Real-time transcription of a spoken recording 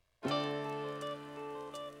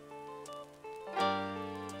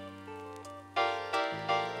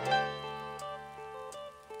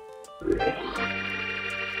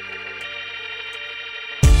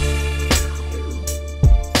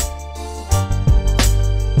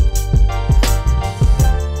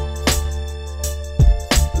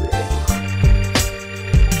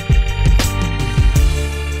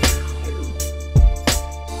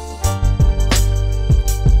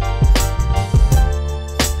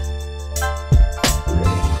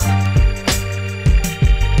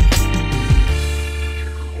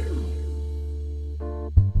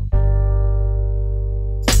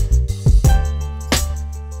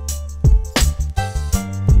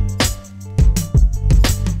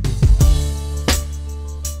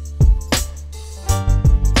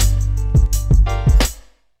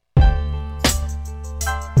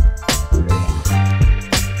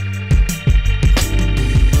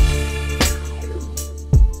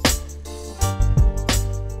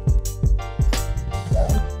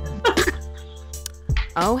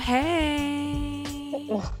Oh, hey.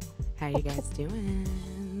 How you guys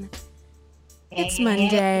doing? It's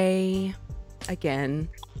Monday. Again.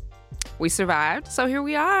 We survived, so here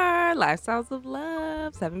we are. Lifestyles of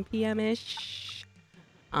Love, 7 p.m.-ish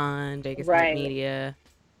on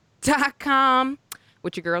VegasNetMedia.com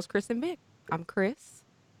with your girls, Chris and Vic. I'm Chris.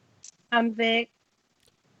 I'm Vic.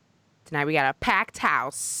 Tonight we got a packed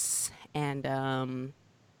house, and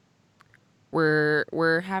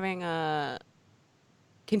we're having a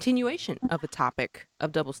continuation of a topic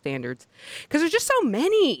of double standards because there's just so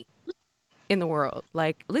many in the world,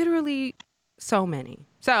 like literally so many.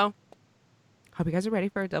 So hope you guys are ready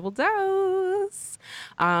for a double dose.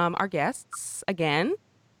 Our guests again,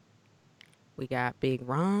 we got Big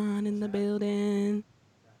Ron in the building.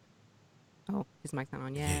 Oh, his mic's not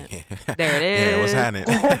on yet. There it is. Yeah, what's happening?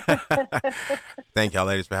 Thank y'all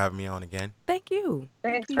ladies for having me on again. Thank you.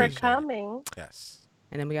 Thanks for coming. Yes.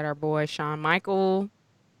 And then we got our boy Shawn Michael.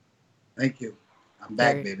 Thank you. I'm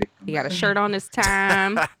back, baby. He got a shirt on this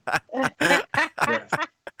time.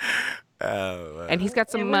 And he's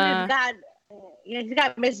got some. He's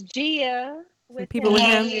got Miss Gia with people with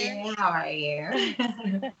him. Hey, how are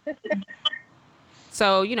you?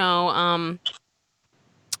 So,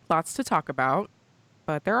 lots to talk about,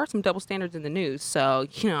 but there are some double standards in the news. So,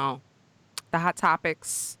 the hot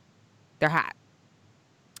topics, they're hot.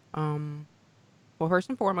 Well, first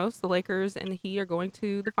and foremost, the Lakers and the Heat are going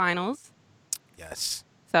to the finals. Yes.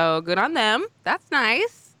 So good on them. That's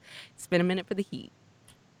nice. It's been a minute for the Heat.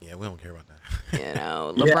 Yeah, we don't care about that.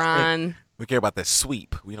 LeBron. We care about the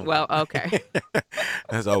sweep. We don't. Well, okay.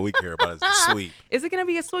 That's all we care about is the sweep. Is it gonna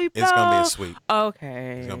be a sweep? It's gonna be a sweep.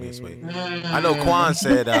 Okay. It's gonna be a sweep. I know Quan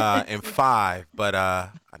said in 5, but nah.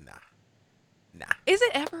 Is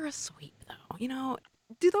it ever a sweep though?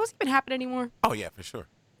 Do those even happen anymore? Oh yeah, for sure.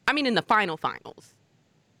 I mean, in the finals.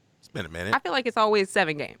 It's been a minute. I feel like it's always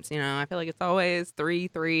 7 games. I feel like it's always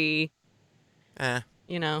 3-3. Eh.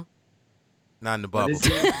 Not in the bubble.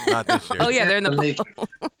 Not this year. Oh yeah, they're in the bubble.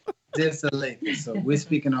 There's the Lakers. So we're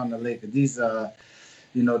speaking on the Lakers. These are,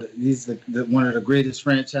 these are one of the greatest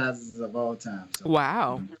franchises of all time. So,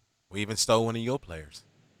 wow. We even stole one of your players.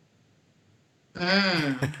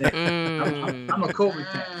 I'm a Kobe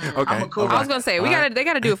fan. Okay. I'm a Kobe. I was gonna say they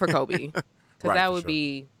gotta do it for Kobe, because Right, that for would sure.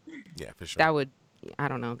 be For sure. that would I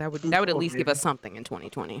don't know that would at least give us something in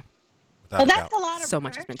 2020. Without a That's doubt. a lot of So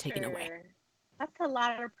much has been taken away. That's a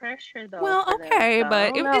lot of pressure, though. Well, for them, okay, so but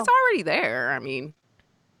I don't know. it's already there. I mean,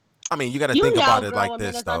 you got to think about it like when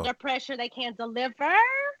this it's though. under pressure, they can't deliver.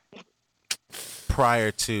 Prior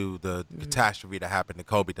to the catastrophe that happened to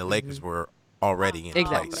Kobe, the Lakers were already in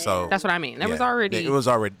exactly. place. So That's what I mean. There was yeah, already. They were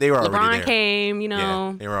already LeBron there. came,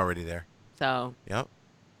 Yeah, they were already there. So Yep.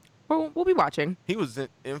 we'll be watching. He was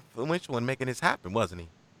influential in making this happen, wasn't he?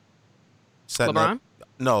 Setting LeBron? up,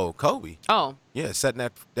 no, Kobe. Oh, Yeah, setting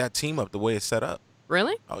that team up the way it's set up.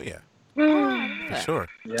 really? Oh yeah, Mm. for sure,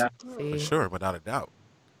 Yeah. See? for sure, without a doubt.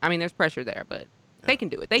 I mean, there's pressure there, but they can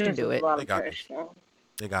do it. They can There's do a it. lot They of got this. pressure.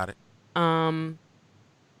 They got it.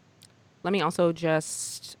 Let me also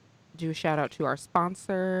just do a shout out to our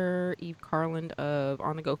sponsor, Eve Carland of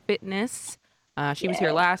On The Go Fitness. She was here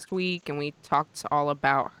Yes. last week, and we talked all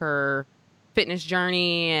about her fitness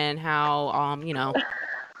journey and how,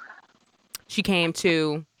 she came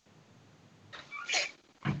to,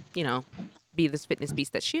 be this fitness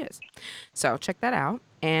beast that she is. So check that out.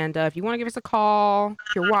 And if you want to give us a call,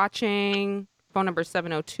 if you're watching, phone number is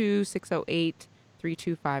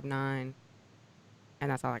 702-608-3259.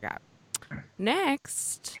 And that's all I got.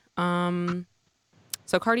 Next, so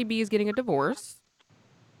Cardi B is getting a divorce.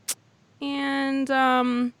 And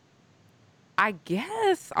I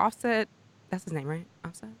guess Offset, that's his name, right?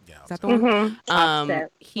 Offset? Yeah. Is that the one? Mhm.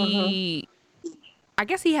 Offset. I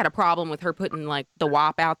guess he had a problem with her putting like the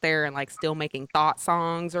WAP out there and like still making thought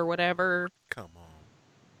songs or whatever, Come on,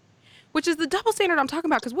 which is the double standard I'm talking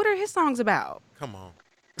about. Because what are his songs about? come on,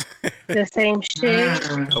 The same shit.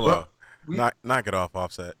 come on. Knock it off,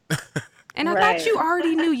 Offset. And I Right. thought you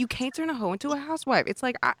already knew you can't turn a hoe into a housewife. It's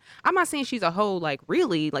like I'm not saying she's a hoe, like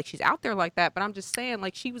really, like she's out there like that. But I'm just saying,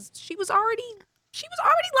 like she was already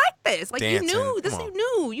like this. Like Dancing, you knew this. come on.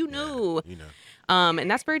 You knew. You know. And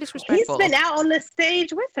that's very He's disrespectful. been out on the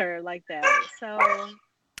stage with her like that. So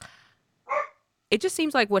It just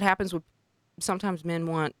seems like what happens with sometimes men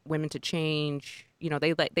want women to change.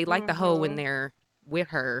 They like the hoe when they're with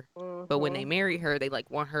her, but when they marry her, they like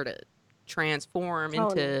want her to transform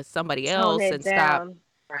Tone into somebody tone else it and down.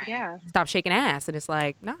 Right. Yeah. stop shaking ass. And it's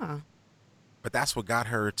like, nah. But that's what got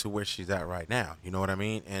her to where she's at right now. You know what I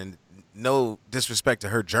mean? And no disrespect to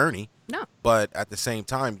her journey. No. But at the same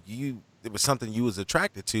time, it was something you was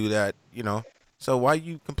attracted to that, So why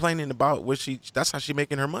you complaining about what she? That's how she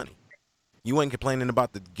making her money. You ain't complaining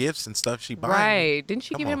about the gifts and stuff she buying. Right. Didn't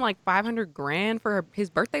she Come give him on. like 500 grand for his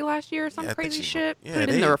birthday last year or some Yeah, I think crazy she- shit? yeah, Put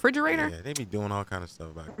it in the refrigerator? Yeah, they be doing all kind of stuff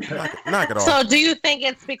about it. Knock it off. So do you think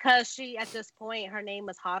it's because she, at this point, her name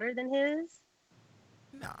is hotter than his?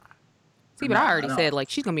 Nah. See, but I already No. said like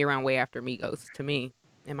she's gonna be around way after Migos to me,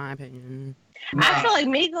 in my opinion. I feel like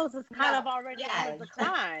Migos is kind of already Yeah. on a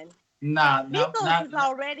decline. Migos is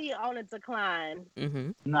already on a decline. Mm-hmm.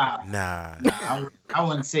 Nah. I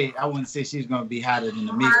wouldn't say she's gonna be hotter than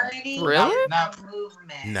the Migos. Party Really? Now,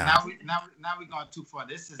 movement. Nah. now we going too far.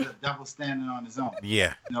 This is a double standard on its own.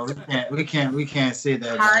 Yeah, No, we can't say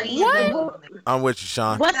that. Party What? movement. I'm with you,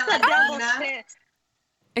 Sean. What's the Selena? double standard?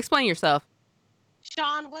 Explain yourself.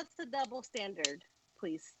 Sean, what's the double standard,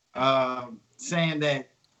 please? Saying that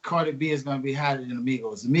Cardi B is gonna be hotter than the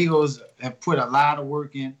Migos. The Migos have put a lot of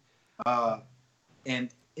work in, and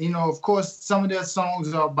of course, some of their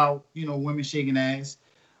songs are about women shaking ass,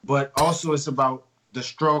 but also it's about the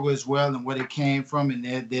struggle as well and where they came from and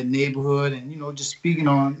their neighborhood and just speaking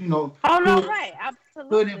on Oh no, hood- right, hood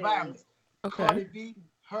absolutely. environment. Okay. Cardi B,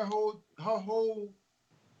 her whole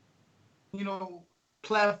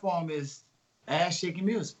platform is ass shaking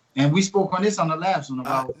music, and we spoke on this on the last one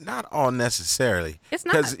about. Not all necessarily. It's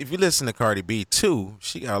not. Because if you listen to Cardi B too,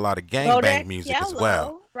 she got a lot of gangbang Bodak music as Yellow,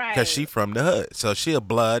 well. right? Because she from the hood, so she a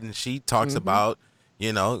blood, and she talks Mhm. about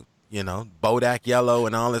Bodak Yellow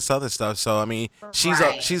and all this other stuff. So I mean, she's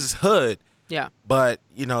Right. she's hood, Yeah. but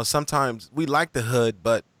sometimes we like the hood,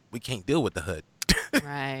 but we can't deal with the hood.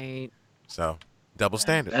 Right. So double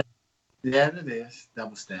standard. Yeah, it is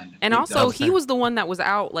double standard. And Big also, double he standard. was the one that was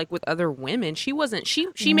out like with other women. She wasn't. She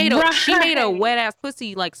made a Right. wet ass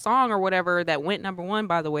pussy like song or whatever that went number one.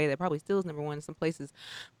 By the way, that probably still is number one in some places,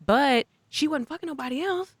 but she wasn't fucking nobody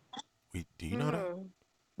else. Do you know that? Mm.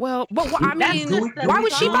 Well, but I That's mean, just the why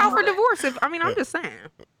would she song. file for divorce? I'm just saying.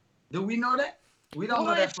 Do we know that? We don't know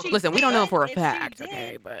Well, that. if For she Listen, we don't know for a if she fact, did,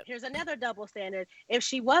 okay, but- here's another double standard. If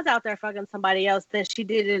she was out there fucking somebody else, then she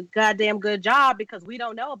did a goddamn good job because we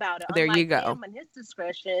don't know about it. There you Unlike go. him and his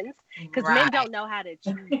discretions, because men don't know how to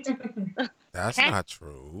cheat. That's Okay. not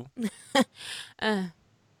true. Uh,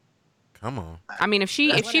 Come on. I mean, if she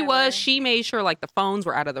Whatever. was, she made sure like the phones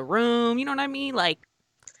were out of the room. You know what I mean? Like,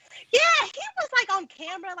 Yeah, he was like on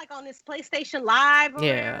camera, like on his PlayStation Live or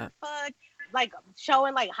Yeah. whatever the fuck, like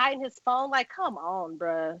showing, like hiding his phone. Like, come on,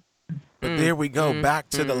 bruh. But there we go. Back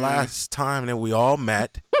to the last time that we all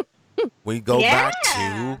met. We go back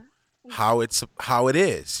Yeah. to how it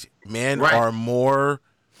is. Men Right. are more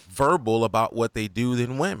verbal about what they do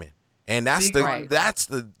than women, and that's Speak the on it. that's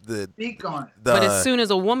the Speak on it. but as soon as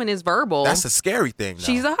a woman is verbal, that's the scary thing. Though.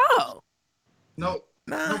 she's a hoe. No,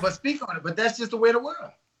 nah. but speak on it. But that's just the way of the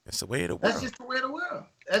world. It's the way of the world. That's just the way of the world.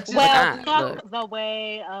 That's just Well, God, fuck look. the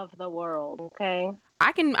way of the world, okay?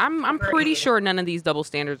 I'm pretty sure none of these double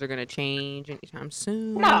standards are gonna change anytime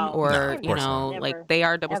soon. No. Or No, of course not. like Never. they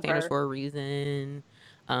are double standards Ever. for a reason.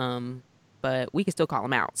 But we can still call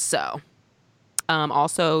them out. So,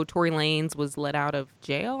 also Tory Lanez was let out of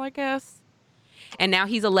jail, I guess, and now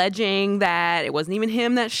he's alleging that it wasn't even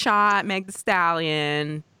him that shot Meg Thee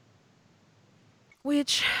Stallion.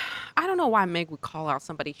 Which I don't know why Meg would call out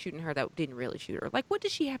somebody shooting her that didn't really shoot her. Like, what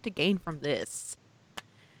does she have to gain from this?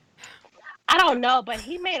 I don't know, but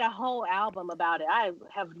he made a whole album about it. I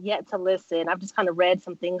have yet to listen. I've just kind of read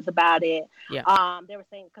some things about it. Yeah. They were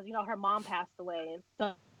saying, because her mom passed away, and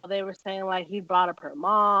so they were saying like he brought up her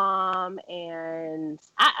mom, and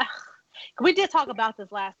we did talk about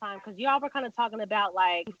this last time because y'all were kind of talking about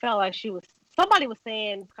like you felt like somebody was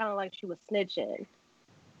saying kind of like she was snitching.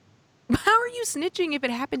 How are you snitching if it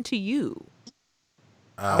happened to you?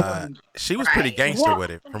 She was pretty Right. gangster Well-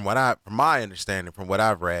 with it, from my understanding, from what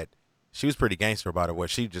I've read. She was pretty gangster about it. Where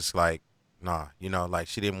she just like, nah, like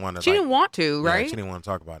she didn't want to. She didn't want to, Yeah, right? she didn't want to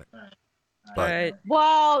talk about it. But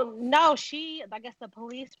Well, no, I guess the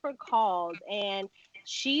police were called, and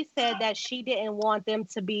she said that she didn't want them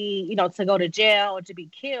to be, to go to jail or to be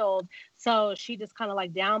killed. So she just kind of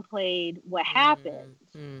like downplayed what happened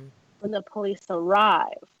when the police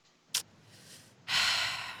arrived.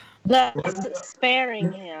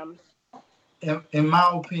 Sparing him. in my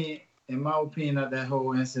opinion of that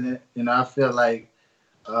whole incident, I feel like,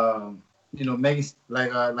 Meg,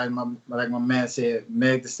 like my man said,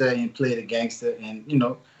 Meg Thee Stallion played a gangster and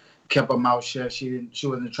kept her mouth shut. She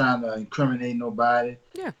wasn't trying to incriminate nobody.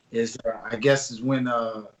 Yeah. I guess is when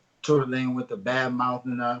Tory Lanez went to bad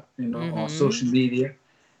mouthing her, on Mhm. social media,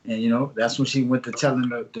 and that's when she went to telling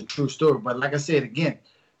the true story. But like I said again,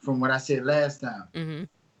 from what I said last time. Mhm.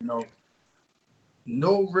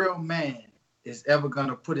 No real man is ever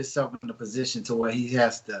gonna put himself in a position to where he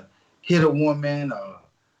has to hit a woman or,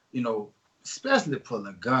 especially pull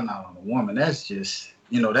a gun out on a woman. That's just,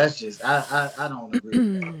 I don't agree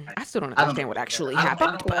with that. I still don't I don't understand what agree with actually that. happened,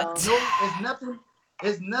 I but don't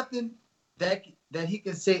It's nothing that he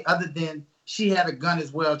can say other than she had a gun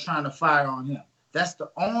as well trying to fire on him. That's the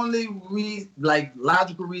only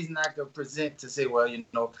logical reason I could present to say, well,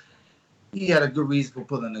 he had a good reason for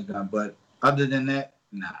pulling a gun. But other than that,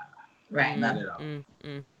 nah. Right. Not at all.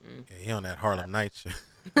 Yeah, he on that Harlem Night shit.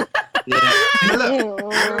 Yeah. Now look,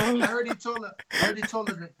 I heard he told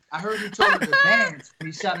her to dance when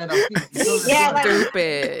he shot at her feet. He told her to Yeah, dance.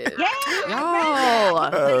 stupid. Yeah, Y'all.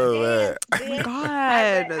 Oh, God,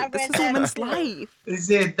 I read this is a that woman's too. life. He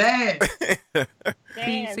said dance.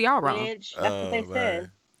 Dance, See, y'all wrong. bitch. That's what they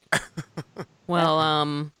said. Well, I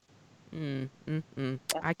That's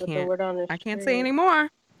what the can't. word on the I can't say street. anymore.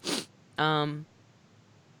 I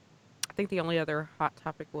think the only other hot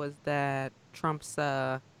topic was that Trump's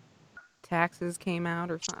taxes came out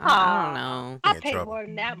or something. I don't know. I in pay trouble. more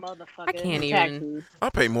than that motherfucker. I can't in even- taxes. I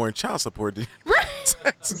pay more in child support than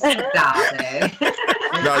Stop it.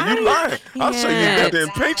 No, you lying. I'll show you can't. goddamn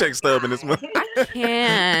paycheck stub in this month. I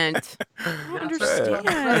can't. I don't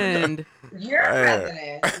understand. You're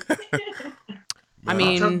Man. president. I I'm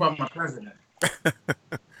mean, talking about my president.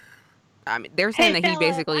 they're saying that he Hell,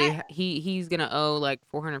 basically he's gonna owe like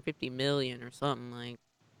 450 million or something like.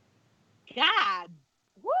 God.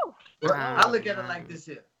 Woo. Well, Wow. I look at it like this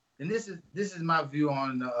here, and this is my view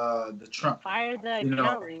on the Trump. Fire the You know,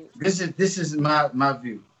 accountant. This is my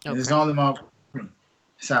view. And it's Okay. only my opinion.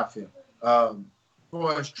 That's how I feel.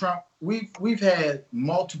 For as Trump, we've had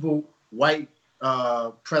multiple white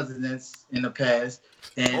presidents in the past,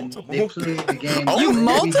 and they played the game. You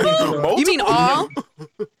multiple? You mean all?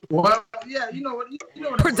 Well, yeah, you know what? You know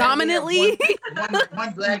what I'm saying? Predominantly? We had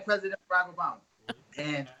one black president, Barack Obama,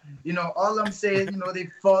 and all I'm saying, they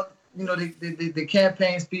fought. The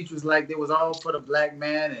campaign speech was like they was all for the black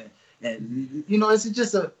man, and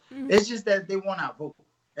it's just that they want our vote.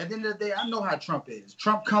 At the end of the day, I know how Trump is.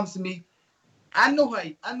 Trump comes to me. I know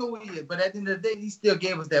who he is, but at the end of the day, he still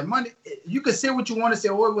gave us that money. You could say what you want to say.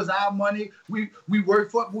 Oh, it was our money. We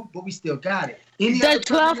worked for it, but we still got it. The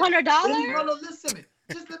 $1,200? No, listen to me.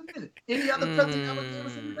 Just a minute. Any other president ever gave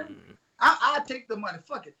us anything? I take the money.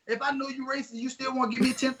 Fuck it. If I know you racist, you still want to give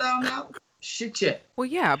me $10,000? Shit, yeah. Well,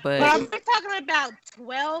 yeah, But but I'm talking about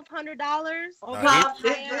 $1,200 over Nah,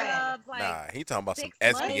 the span of Nah, he talking about some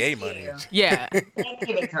 6 months. SBA money. yeah, Thank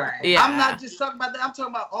you, Victoria. yeah. I'm not just talking about that. I'm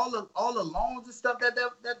talking about all the loans and stuff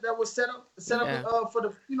that was set up Yeah. for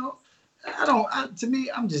the to me,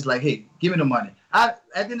 I'm just like, hey, give me the money. At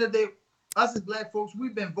the end of the day, us as black folks,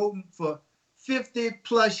 we've been voting for 50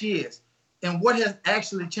 plus years, and what has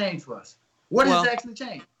actually changed for us? What has actually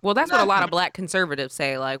changed? Well, that's what a lot of Nothing. black conservatives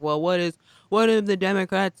say. Like, well, what have the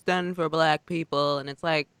Democrats done for black people? And it's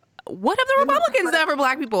like, what have the Republicans done for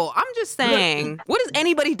black people? I'm just saying, what has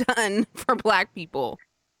anybody done for black people?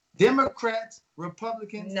 Democrats,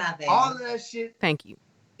 Republicans, Nothing. all of that shit Thank you.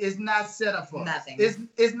 is not set up for us. Nothing.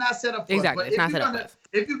 It's not set up for Exactly, us. it's But not set up for us.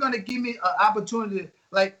 if you're gonna give me an opportunity,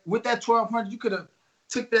 like with that 1,200, you could have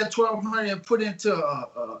took that 1,200 and put into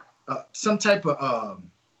some type of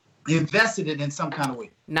invested it in some kind of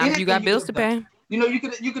way. Now if you got bills to pay. You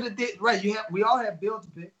could have did right. We all have bills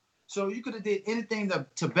to pay, so you could have did anything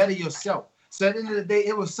to better yourself. So at the end of the day,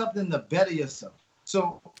 it was something to better yourself.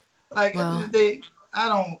 So at the end of the day, I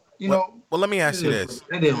don't. Well, let me ask you this.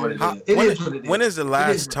 It is what it How- is. It when, is what it is. when is the It is last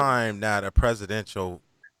what it is. time that a presidential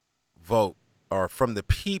vote or from the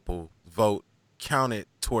people vote counted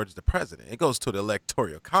towards the president? It goes to the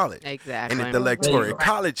electoral college. Exactly. And if the electoral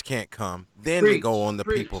college can't come, then they go on the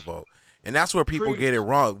Preach. people vote. And that's where people Preach. get it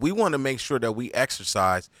wrong. We want to make sure that we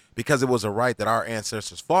exercise because it was a right that our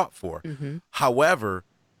ancestors fought for. Mm-hmm. However,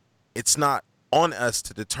 it's not on us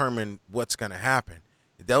to determine what's going to happen.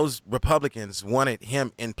 Those Republicans wanted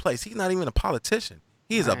him in place. He's not even a politician.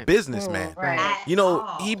 He is a Right. businessman. Right. You know,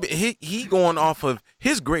 Oh. he going off of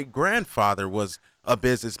his great grandfather was a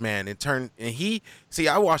businessman and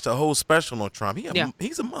I watched a whole special on Trump.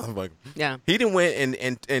 He's a motherfucker. Yeah. He didn't win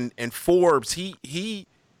and Forbes.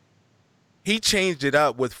 He changed it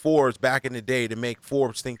up with Forbes back in the day to make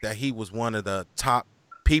Forbes think that he was one of the top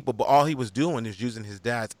people, but all he was doing is using his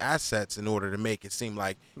dad's assets in order to make it seem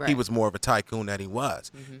like he Right. was more of a tycoon than he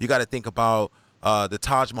was. Mm-hmm. You got to think about the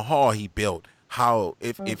Taj Mahal he built. How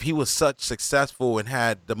if he was such successful and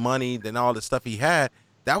had the money and all the stuff he had,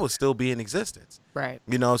 that would still be in existence. Right.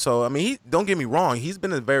 So I mean, don't get me wrong. He's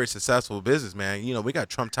been a very successful businessman. We got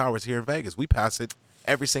Trump Towers here in Vegas. We pass it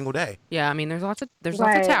every single day. Yeah. I mean, there's lots of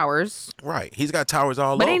Right. towers, Right. He's got towers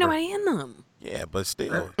all but over. ain't nobody in them. Yeah, but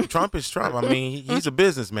still, Trump is Trump. I mean, he's a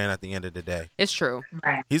businessman at the end of the day. It's true.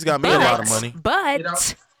 Right. He's got me a lot of But, money.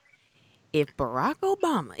 but if Barack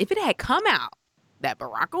Obama, if it had come out that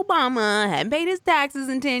Barack Obama hadn't paid his taxes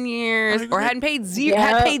in 10 years, or hadn't paid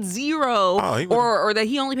zero, or that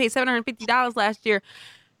he only paid $750 last year,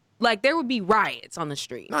 like there would be riots on the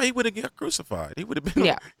street. No, he would have got crucified. He would have been.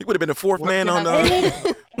 He would have been the fourth man on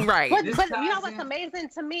the. Right. But you know what's amazing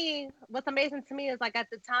to me? What's amazing to me is like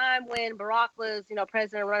at the time when Barack was,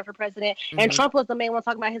 president, running for president, and Trump was the main one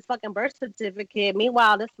talking about his fucking birth certificate.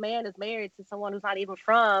 Meanwhile, this man is married to someone who's not even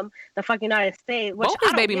from the fucking United States. Which both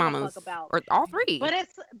his baby mamas, or all three. But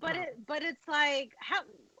it's like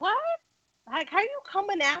what? Like how you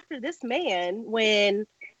coming after this man when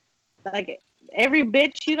like every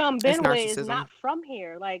bitch you done been with is not from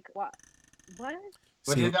here? Like what? What?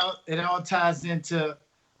 But it all ties into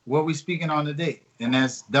what we're speaking on today, and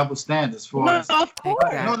that's double standards for us. Of course.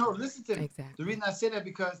 Exactly. No, listen to me. Exactly. The reason I say that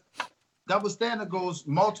because double standard goes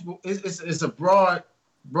multiple. It's a broad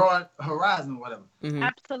horizon, whatever. Mm-hmm.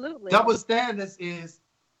 Absolutely. Double standards is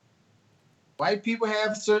white people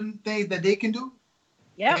have certain things that they can do,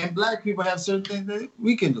 and black people have certain things that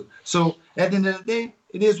we can do. So at the end of the day,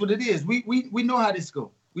 it is what it is. We know how this goes.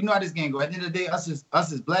 We know how this game goes. At the end of the day, us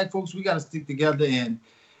as black folks, we got to stick together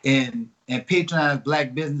and patronize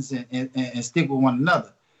black business and stick with one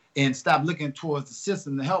another and stop looking towards the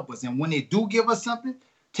system to help us. And when they do give us something,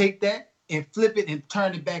 take that and flip it and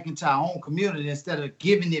turn it back into our own community instead of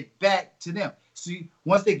giving it back to them. See,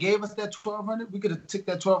 once they gave us that $1,200, we could have took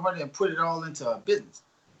that $1,200 and put it all into our business.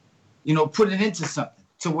 Put it into something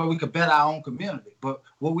to where we could better our own community. But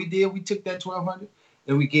what we did, we took that $1,200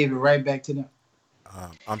 and we gave it right back to them.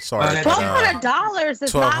 I'm sorry. $1,200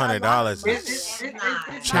 is $1,200.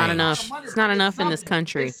 It's not enough. It's not enough in this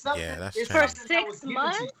country. Yeah, that's true. For 6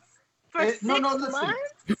 months.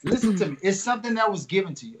 Listen to me. It's something that was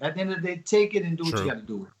given to you. At the end of the day, take it and do what you got to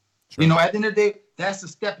do with it. True. At the end of the day, that's a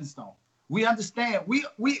stepping stone. We understand. We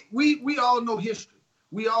all know history.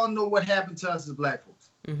 We all know what happened to us as black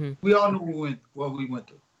folks. Mm-hmm. We all know what we went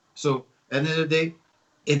through. So at the end of the day,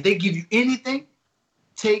 if they give you anything,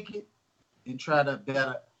 take it and try to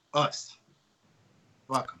better us.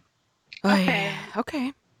 Fuck them.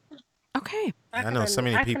 Okay. I know so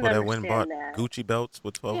many people that went and bought Gucci belts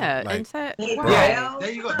with 12. Yeah, like, and said, Yeah,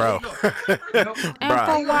 there you go, bro. And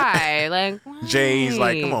for why? Like, why? Jay's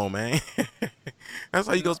like, come on, man. That's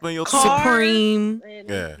how you go spend your Supreme.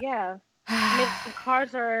 Yeah. I mean,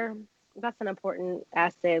 cars that's an important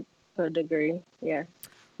asset to a degree. Yeah.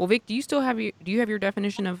 Well, Vic, do you have your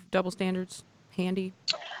definition of double standards handy?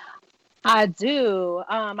 I do.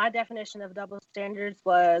 My definition of double standards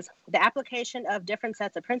was the application of different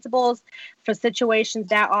sets of principles for situations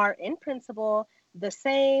that are in principle the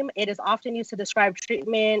same. It is often used to describe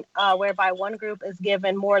treatment whereby one group is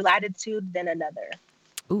given more latitude than another.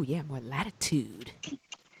 Oh, yeah, more latitude.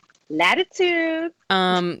 Latitude.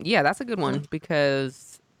 Yeah, that's a good one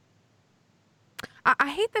because I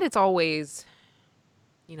hate that it's always,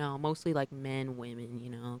 mostly like men,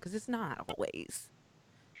 women, because it's not always.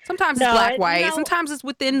 Sometimes it's black, white. Sometimes it's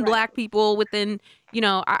within black people, but this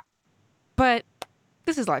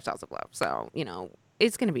is Lifestyles of Love. So,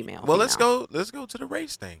 it's going to be male. Well, let's go to the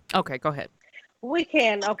race thing. Okay, go ahead. We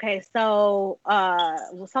can. Okay. So,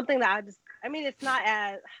 something that it's not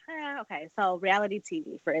as, okay. So reality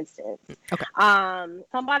TV, for instance,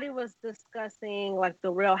 somebody was discussing like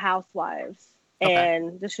the Real Housewives.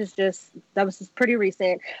 And that was just pretty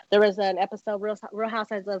recent. There was an episode, Real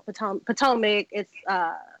Housewives of Potomac. It's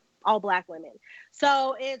all black women.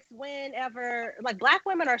 So it's whenever, like, black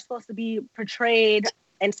women are supposed to be portrayed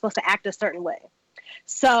and supposed to act a certain way.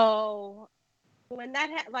 So when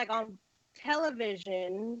that, on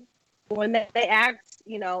television, when they act,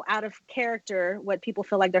 out of character, what people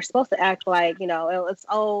feel like they're supposed to act like,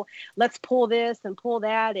 let's pull this and pull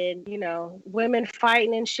that and, women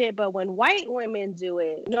fighting and shit. But when white women do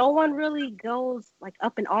it, no one really goes like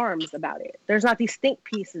up in arms about it. There's not these think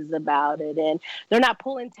pieces about it, and they're not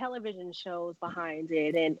pulling television shows behind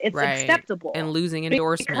it, and it's acceptable. And losing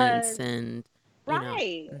endorsements and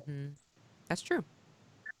That's true.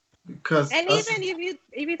 Even if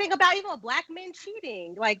you think about black men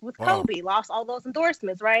cheating, like with Kobe, lost all those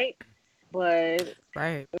endorsements, right? But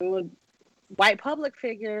when white public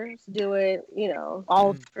figures do it,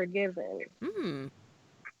 all forgiven.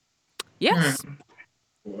 Yes.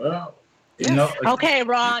 Well, okay,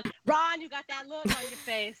 Ron, you got that look on your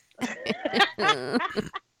face.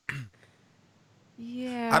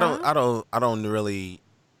 Yeah. I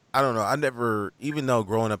don't know. I never, even though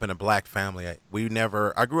growing up in a black family, I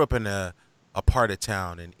grew up in a part of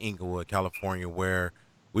town in Inglewood, California, where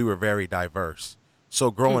we were very diverse.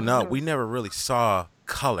 So growing up, we never really saw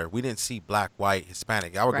color. We didn't see black, white,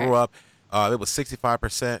 Hispanic. I grew up, it was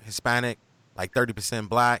 65% Hispanic, like 30%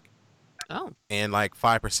 black, Oh. and like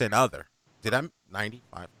 5% other. Did I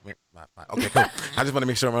 95? Okay, cool. I just want to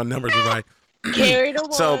make sure my numbers are right. Carry the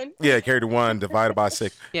one. So yeah, carry the one divided by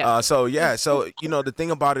 6. Yeah. So the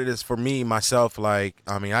thing about it is, for me myself, like,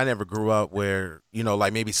 I mean, I never grew up where,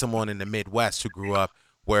 like maybe someone in the Midwest who grew up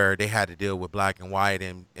where they had to deal with black and white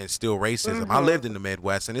and still racism. I lived in the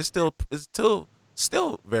Midwest, and it's still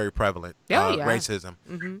very prevalent, racism.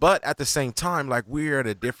 But at the same time, like, we're at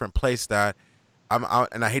a different place that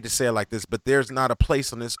and I hate to say it like this, but there's not a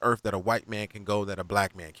place on this earth that a white man can go that a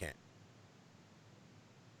black man can't.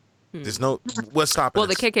 There's no what's stopping Well,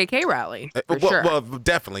 the us? KKK rally, for well, sure. well,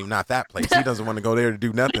 definitely not that place. He doesn't want to go there to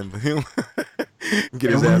do nothing.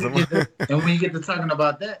 Get his And ass. when you get to talking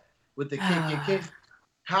about that with the KKK,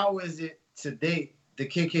 how is it today the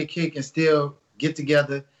KKK can still get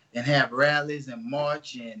together and have rallies and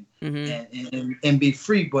march and be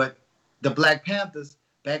free, but the Black Panthers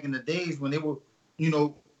back in the days when they were,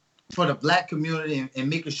 for the black community and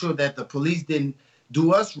making sure that the police didn't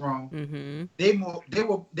do us wrong, they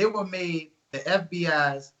were made the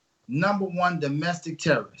FBI's #1 domestic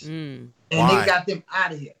terrorists, and Why? they got them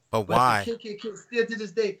out of here. But why? The KKK still to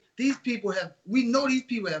this day, we know these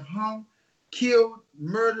people have hung, killed,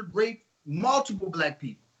 murdered, raped multiple black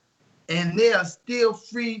people, and they are still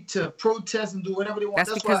free to protest and do whatever they want.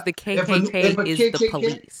 That's because why the KKK is the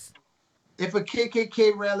police. If a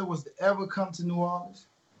KKK rally was to ever come to New Orleans,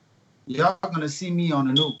 y'all gonna see me on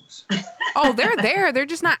the news. Oh, they're there. They're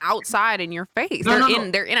just not outside in your face. No,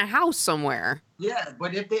 They're in a house somewhere. Yeah,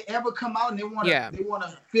 but if they ever come out and they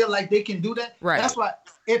wanna feel like they can do that, Right. That's why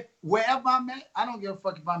if wherever I'm at, I don't give a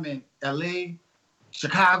fuck if I'm in LA,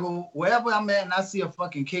 Chicago, wherever I'm at, and I see a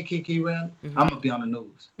fucking KKK rally, I'm gonna be on the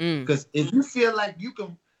news. Because if you feel like you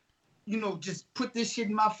can, just put this shit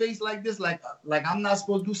in my face like this, like I'm not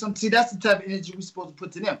supposed to do something. See, that's the type of energy we're supposed to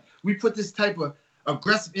put to them. We put this type of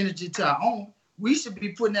aggressive energy to our own. We should be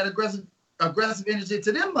putting that aggressive energy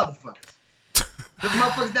to them motherfuckers. The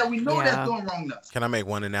motherfuckers that we know that's doing wrong to us. Can I make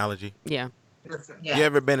one analogy? Yeah. Yeah. You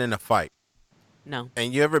ever been in a fight? No.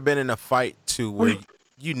 And you ever been in a fight to where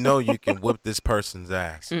you can whip this person's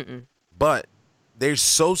ass, but they're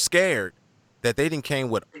so scared that they didn't came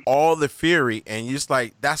with all the fury, and you just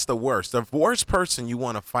like, that's the worst. The worst person you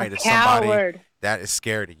want to fight is somebody Coward. that is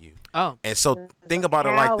scared of you. Oh. And so think about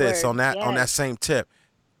it like this, on Coward, that yes. same tip.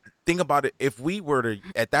 Think about it, if we were to,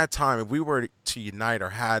 at that time, if we were to unite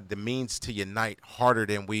or had the means to unite harder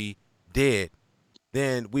than we did,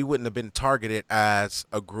 then we wouldn't have been targeted as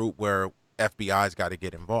a group where FBI's got to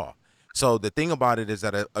get involved. So the thing about it is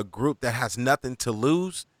that a group that has nothing to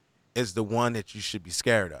lose is the one that you should be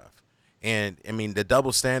scared of. And I mean, the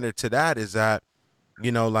double standard to that is that,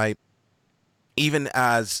 like, even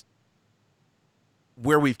as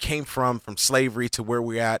where we came from slavery to where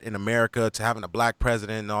we're at in America, to having a black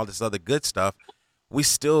president and all this other good stuff, we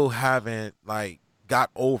still haven't like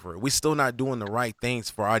got over it. We still not doing the right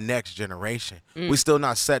things for our next generation. We still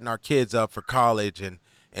not setting our kids up for college and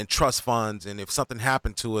trust funds. And if something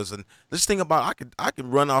happened to us, and let's think about, I could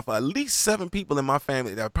run off at least 7 people in my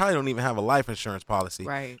family that probably don't even have a life insurance policy.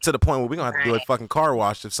 Right. To the point where we're gonna have to do a fucking car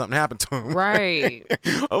wash if something happened to them. Right.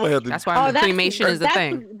 That's why Oh, cremation is the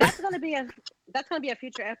thing. That's gonna be a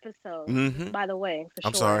future episode, by the way. For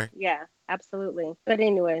I'm sure. sorry. Yeah, absolutely. But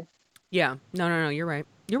anyways, Yeah. No. You're right.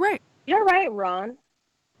 You're right. you're right, Ron.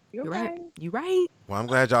 You're You're right. right. You're right. Well, I'm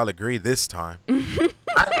glad y'all agree this time.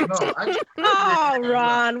 I don't know. Oh,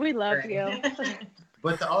 Ron, we love you.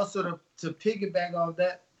 But to piggyback off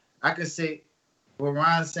that, I could say what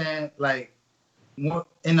Ron's saying, like,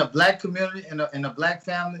 in the black community, in a black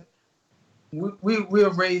family, we're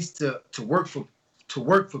raised to work for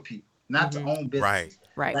people, not to own business. Right.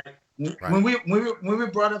 Right. Like, when we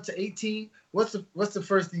brought up to 18, what's the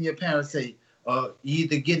first thing your parents say? You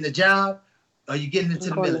either getting a job or you getting into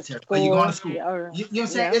the military, or you going to school. You know what I'm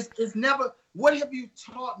saying? Yeah. It's never. What have you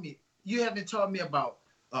taught me? You haven't taught me about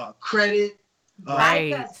credit.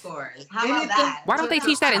 Right. FICO scores. How about Anything- that? Why don't they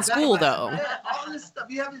teach that in school though? Yeah, all this stuff.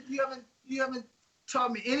 You haven't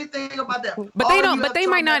taught me anything about that. But they don't. But they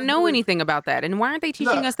might not know anything about that. And why aren't they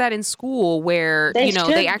teaching us that in school, where They they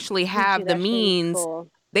should actually teach have you the that shit in means? school.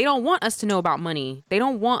 They don't want us to know about money. They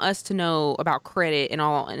don't want us to know about credit and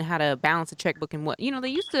all, and how to balance a checkbook and what. They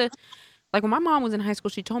used to, like when my mom was in high school,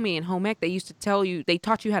 she told me in home ec they used to they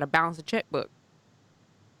taught you how to balance a checkbook.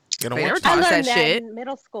 You know They what? were I taught us learned that that shit. in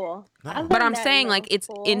middle school. No. I learned But I'm that in saying like middle it's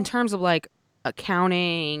school. in terms of like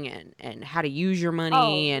accounting and how to use your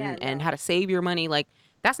money and how to save your money. Like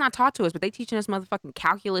That's not taught to us, but they teaching us motherfucking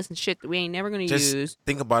calculus and shit that we ain't never gonna Just use.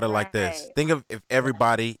 think about it like this. Right. Think of if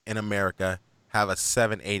everybody in America have a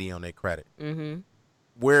 780 on their credit. Mm-hmm.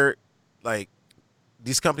 Where, like,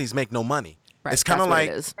 these companies make no money. Right. It's kind of That's what like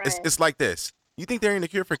it is. Right. it's like this. You think they're in the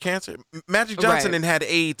cure for cancer? Magic Johnson Right. and had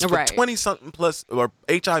AIDS for Right. 20 something plus or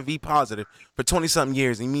HIV positive for 20 something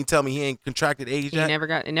years, and you mean tell me he ain't contracted AIDS He yet?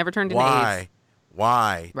 it never turned into AIDS. Why?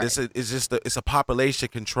 Why? Right. This is just it's a population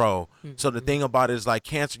control. So the Mhm. thing about it is like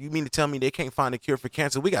cancer. You mean to tell me they can't find a cure for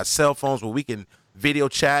cancer? We got cell phones where we can video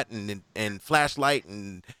chat and flashlight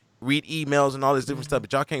and read emails and all this different stuff,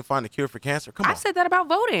 but y'all can't find a cure for cancer? Come I on. said that about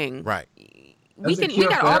voting. Right. We That's a we cure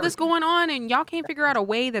got for all everything. this going on, and y'all can't figure out a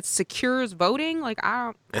way that secures voting. Like I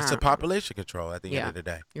don't. It's a population control at the end Yeah. of the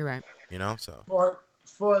day. You're right. You know, so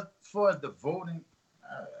For the voting,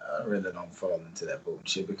 I really don't fall into that voting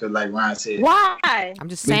shit because, like Ryan said, Why? I'm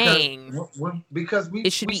just because- saying. because we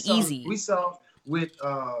It should we be saw- easy. We saw with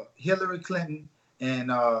Hillary Clinton and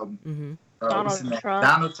Mm-hmm. what's his name? Trump.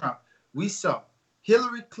 Donald Trump. We saw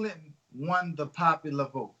Hillary Clinton won the popular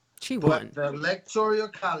vote, She but won. the electoral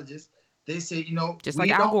colleges, they say, Just we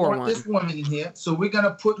like Al don't Gore want won. this woman in here, so we're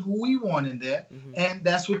gonna put who we want in there, Mhm. and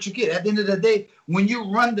that's what you get. At the end of the day, when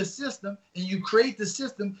you run the system and you create the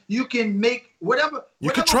system, you can make whatever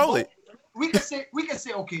You control vote- it. We can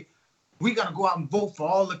say, okay, we're gonna go out and vote for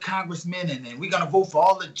all the congressmen, and we're gonna vote for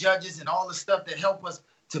all the judges and all the stuff that help us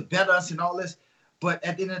to better us and all this. But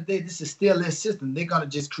at the end of the day, this is still their system. They're gonna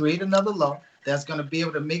just create another law that's gonna be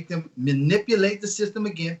able to make them manipulate the system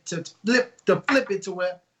again to flip it to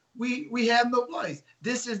where we have no voice.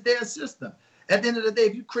 This is their system. At the end of the day,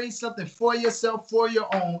 if you create something for yourself, for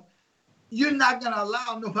your own, you're not gonna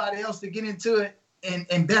allow nobody else to get into it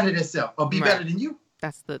and better themselves or be Right. better than you.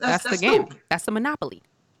 That's the That's game. stupid. That's the monopoly.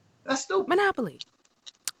 That's stupid. Monopoly.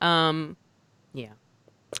 Yeah.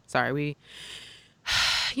 Sorry, we.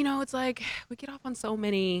 You know, it's like we get off on so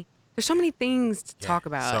many. There's so many things to Yeah, talk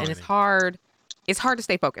about, so and it's many. hard. It's hard to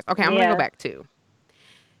stay focused. Okay, I'm gonna Yeah. go back too,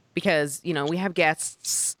 because you know we have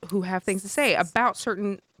guests who have things to say about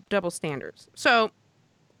certain double standards. So,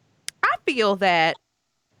 I feel that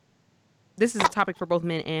this is a topic for both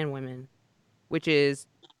men and women, which is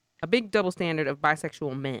a big double standard of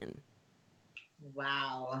bisexual men.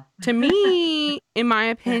 Wow. To me, in my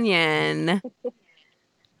opinion,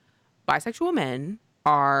 bisexual men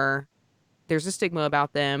are there's a stigma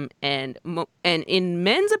about them, and in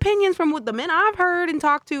men's opinions, from what the men I've heard and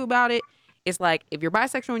talked to about it, it's like if you're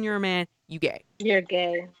bisexual and you're a man, you gay. You're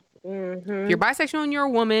gay. If Mm-hmm. you're bisexual and you're a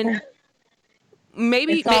woman,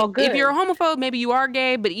 maybe It's all if good. you're a homophobe, maybe you are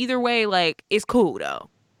gay. But either way, like it's cool though.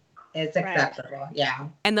 It's Right. acceptable. Yeah.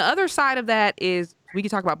 And the other side of that is we can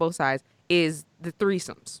talk about both sides is the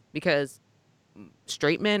threesomes, because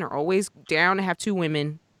straight men are always down to have two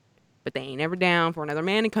women, but they ain't ever down for another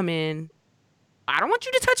man to come in. I don't want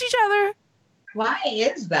you to touch each other. Why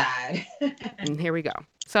is that? And here we go.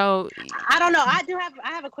 So I don't know. I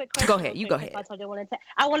have a quick question. Go ahead, real you quick, go if ahead.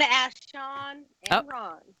 I want to ask Sean and Oh.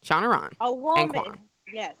 Ron. Shauna Ron. A woman, Quan.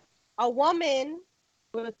 yes, a woman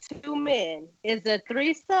with two men is a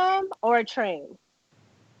threesome or a train?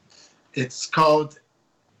 It's called,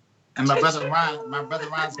 and my brother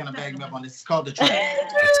Ryan's gonna back me up on this. It's called the train.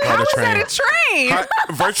 It's called How a is train. that a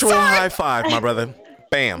train? Virtual high five, my brother.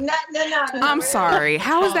 Bam. No. I'm sorry.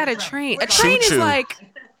 How is that a train? A train is Choo-choo. like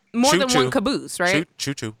more than Choo-choo. one caboose, right?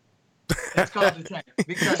 Choo choo. It's called the train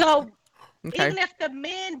because So Okay. even if the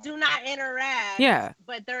men do not interact, Yeah.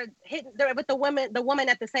 but they're with the woman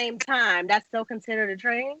at the same time, that's still considered a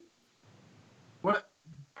train? what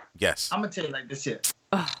Yes. I'm gonna tell you like this here.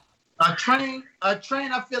 Ugh. A train. I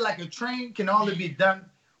feel like a train can only be done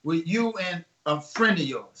with you and a friend of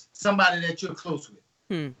yours, somebody that you're close with.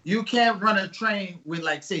 You can't run a train with,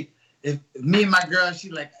 like, say, if me and my girl, she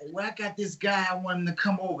like, well, I got this guy, I want him to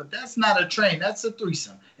come over. That's not a train. That's a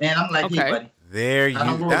threesome. And I'm like, Okay. hey, buddy. There you. I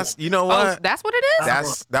don't know. That's you know Oh, what. that's what it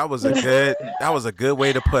is? That was a good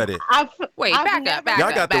way to put it. Wait, I've back up, never- back Y'all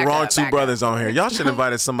up, got the back wrong up, two back brothers on here. Y'all should have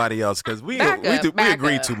invited somebody else because we Back up, we back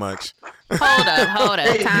agree up. too much. Hold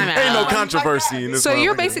up, time out. Ain't no controversy in this. So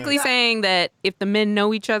you're motherfucker. basically saying that if the men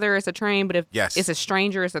know each other, it's a train, but if Yes. it's a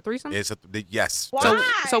stranger, it's a threesome? It's yes. Why? So,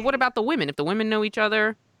 so what about the women? If the women know each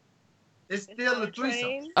other, It's still a threesome.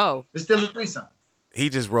 train? oh, It's still a threesome. He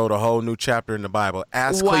just wrote a whole new chapter in the Bible.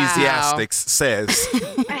 As Wow. Ecclesiastics says.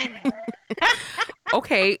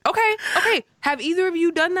 okay. Have either of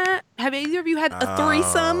you done that? Have either of you had a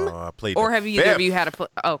threesome? I plead Or the have either fifth. of you had a...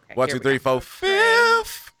 Okay. 1, here 2, we 3, 4, 5th.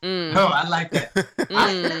 go. Mm, Oh, I like that.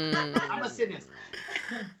 mm. I'm gonna say this.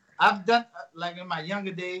 I've done like in my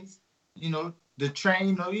younger days, the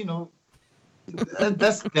train,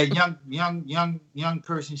 that's that young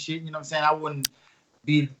person shit. You know what I'm saying? I wouldn't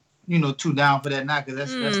be, too down for that now because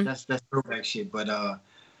that's throwback shit. But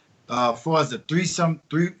as far as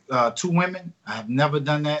the two women, I have never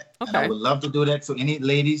done that. And I Okay. would love to do that. So any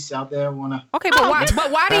ladies out there wanna? Okay, but why?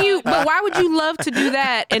 But why would you love to do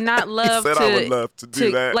that and not love said to? I would love to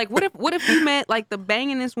do that. Like, what if you met like the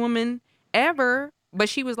bangingest woman ever, but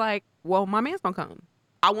she was like, "Well, my man's gonna come.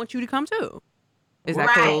 I want you to come too." Is that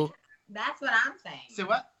Right. cool? That's what I'm saying. Say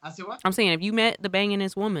what? I said what? I'm saying if you met the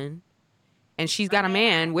bangingest woman, and she's got a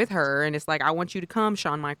man with her, and it's like, "I want you to come,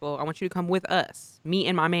 Shawn Michael. I want you to come with us, me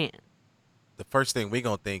and my man." The first thing we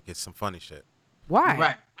gonna think is some funny shit. Why?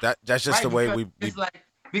 Right. That's just Right, the way because we it's like,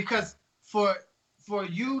 because for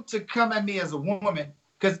you to come at me as a woman,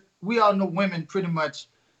 because we all know women pretty much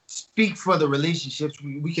speak for the relationships.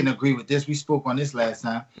 We can agree with this. We spoke on this last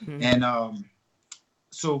time. Mhm. And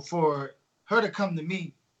so for her to come to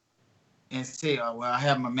me and say, "Oh, well, I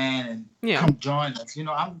have my man and Yeah. come join us,"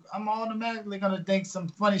 I'm automatically gonna think some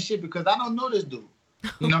funny shit because I don't know this dude. You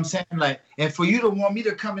know what I'm saying? Like, and for you to want me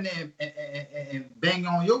to come in there and bang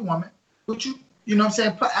on your woman, but you know what I'm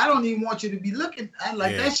saying? I don't even want you to be looking. I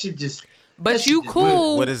like Yeah. that shit just. But that you shit just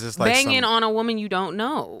cool What is this, like banging some- on a woman you don't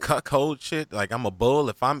know. cut cold shit. Like I'm a bull.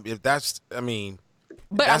 If that's, I mean,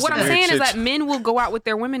 But That's what the I'm weird saying is shit. that men will go out with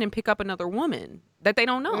their women and pick up another woman that they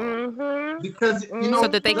don't know. Mm-hmm. Because So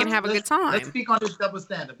that they can have a good time. Let's speak on this double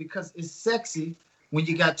standard because it's sexy when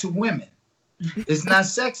you got two women. It's not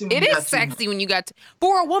sexy when It you is got two sexy when you got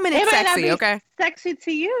for a woman. It's It might not sexy, be okay? sexy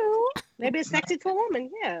to you. Maybe it's sexy to a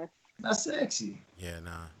woman. Yeah. Not sexy. yeah,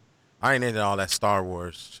 nah. I ain't into all that Star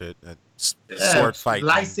Wars shit. That Yeah, sword fight.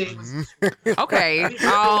 lightsabers. Okay.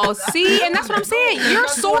 Oh, see, and that's what I'm saying. Your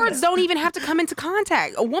swords don't even have to come into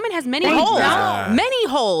contact. A woman has many They holes. don't. Many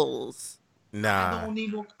holes. I Nah.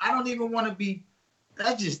 don't even want to be.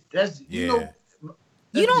 That's Yeah.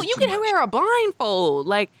 You don't. You can wear a blindfold.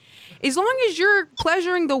 Like, as long as you're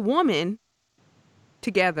pleasuring the woman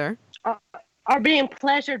together. Or being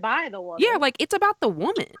pleasured by the woman. Yeah, like it's about the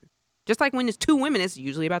woman. Just like when it's two women, it's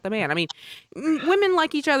usually about the man. I mean, women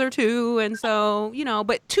like each other too, and so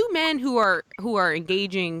But two men who are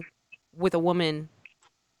engaging with a woman,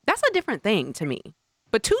 that's a different thing to me.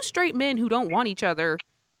 But two straight men who don't want each other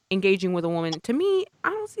engaging with a woman, to me, I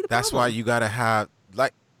don't see the That's problem. why you gotta have,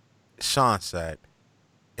 like Sean said,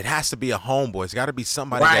 it has to be a homeboy. It's got to be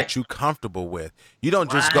somebody Right. that you comfortable with. You don't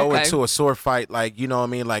just Right. go Okay. into a sword fight like, you know what I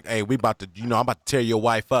mean? Like, hey, we about to, I'm about to tear your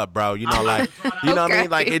wife up, bro. You know, like, you know what I mean?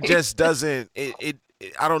 Like, it just doesn't. It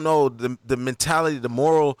I don't know the mentality, the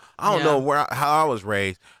moral. I don't Yeah. know how I was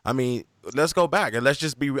raised. I mean, let's go back and let's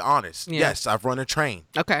just be honest. Yeah. Yes, I've run a train.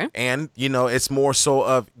 Okay. And, it's more so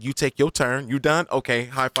of you take your turn, you done? Okay,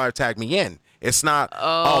 high five, tag me in. It's not,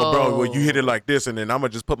 bro, well, you hit it like this, and then I'm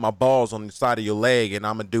going to just put my balls on the side of your leg, and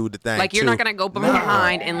I'm going to do the thing, Like you're too. not gonna go from No.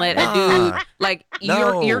 behind and let a Nah. dude like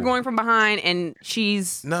No. you're going from behind and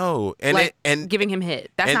she's No. And, like and giving him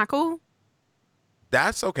hit. That's and- not cool.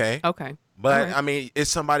 that's okay. Okay. But, Alright. I mean, it's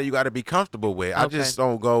somebody you got to be comfortable with. I Okay. just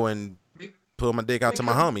don't go and pull my dick out to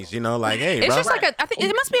my homies, like, hey, It's bro. just like I think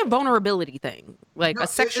it must be a vulnerability thing, like No, a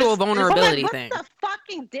sexual it's- But vulnerability what's thing. the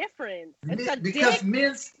fucking difference? It's a Because dick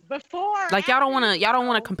men's before. Like y'all don't want to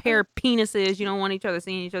after, compare penises. You don't want each other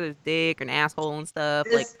seeing each other's dick and asshole and stuff.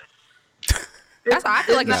 Like it's, I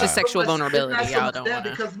feel like it's not just so sexual it's not vulnerability. so Y'all much don't that want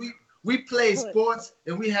to. because we play sports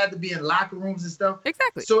and we had to be in locker rooms and stuff.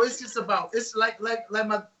 Exactly. So it's just about it's like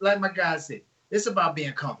my guy said. It's about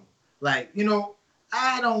being comfortable. Like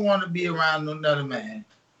I don't want to be around another man.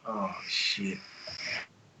 Oh shit.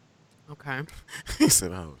 Okay. He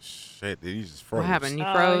said, oh, shit. He just froze. What happened? You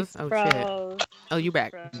Oh, froze? he's Oh shit. froze. Oh, you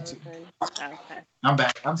back? Frozen. Okay. I'm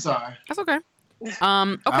back. I'm sorry. That's okay.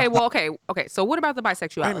 Okay. Well. Okay. So what about the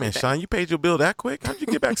bisexuality? Hey, man, thing? Sean, you paid your bill that quick? How'd you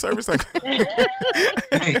get back service? Like,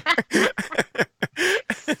 Hey,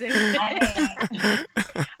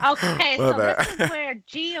 Okay, My so bad. this is where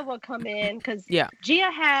Gia will come in because Yeah. Gia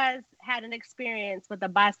has had an experience with a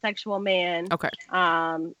bisexual man. Okay.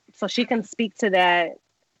 So she can speak to that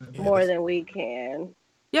more that's- than we can.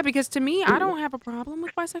 Yeah, because to me, I don't have a problem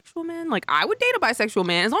with bisexual men. Like, I would date a bisexual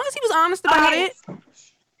man as long as he was honest about it.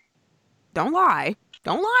 Don't lie.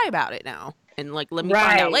 Don't lie about it now. And, like, let me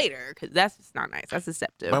find out Right. later because that's just not nice. That's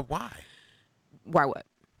deceptive. but why? Why what?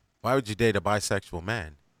 Why would you date a bisexual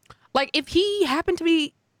man? Like, if he happened to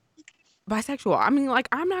be bisexual, I mean, like,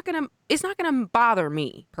 it's not gonna bother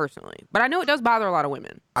me personally. But I know it does bother a lot of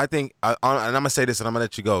women. I think, and I'm going to say this and I'm going to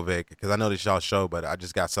let you go, Vic, because I know this y'all show, but I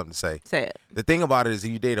just got something to say. Say it. The thing about it is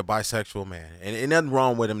you date a bisexual man, and ain't nothing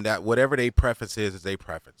wrong with him that whatever their preference is their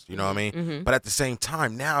preference. You know what I mean? Mhm. But at the same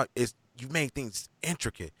time, now you make things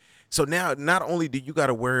intricate. So now, not only do you got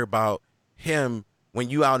to worry about him when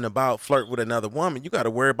you out and about flirt with another woman, you got to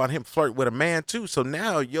worry about him flirt with a man too. So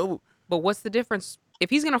now, But what's the difference? If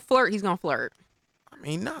he's gonna flirt, he's gonna flirt. I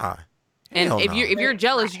mean, nah. And Hell if no. you're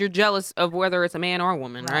jealous, you're jealous of whether it's a man or a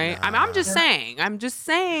woman, right? I mean, I'm just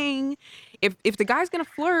saying, if the guy's gonna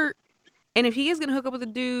flirt, and if he is gonna hook up with a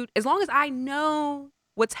dude, as long as I know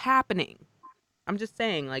what's happening, I'm just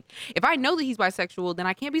saying, like, if I know that he's bisexual, then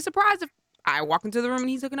I can't be surprised if I walk into the room and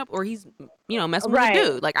he's hooking up, or he's, messing with a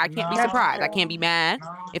dude. Like, I can't be surprised. I can't be mad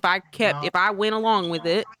if I went along with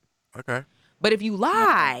it. Okay. But if you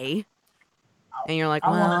lie and you're like,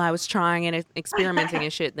 well, I was trying and experimenting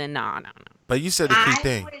and shit, then no. But you said the key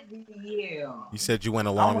thing. You. You said you went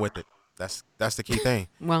along with it. That's the key thing.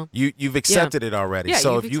 Well, you've accepted it already. Yeah,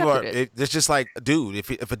 so you've if you are, accepted it. it's just like a dude.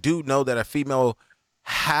 If a dude know that a female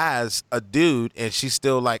has a dude and she's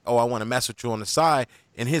still like, oh, I want to mess with you on the side.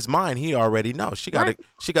 In his mind, he already knows she got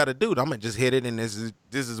a dude. I'm gonna just hit it, and this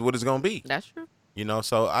is what it's gonna be. that's true.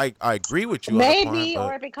 So I agree with you. Maybe, on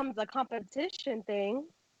or it becomes a competition thing.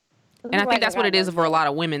 And I think that's what it is for a lot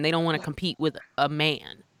of women. They don't want to compete with a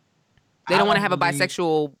man. They don't want to have a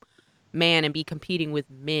bisexual man and be competing with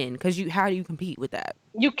men. Because how do you compete with that?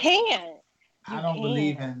 You can't. I don't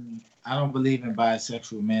believe in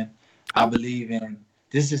bisexual men. I believe in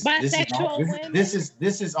this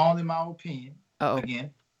is only my opinion. Oh.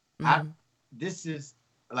 Again, Mm-hmm. this is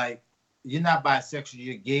like, you're not bisexual,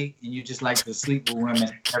 you're gay, and you just like to sleep with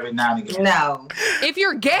women every now and again. No. If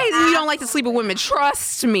you're gay, then you don't like to sleep with women.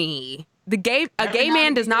 Trust me. A gay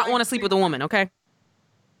man does not want to sleep with a woman, okay?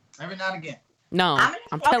 Every now and again. No,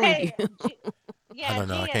 I'm telling you. Yeah, I don't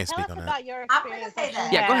know. I Gia, can't tell speak us on that. about your I'm gonna experience. say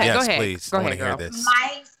that. Yeah, go ahead. Yes, Go ahead. please. Go I want ahead, to hear girl. this.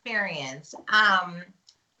 My experience,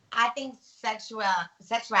 I think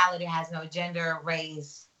sexuality has no gender,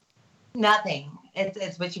 race, nothing.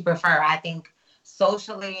 It's what you prefer. I think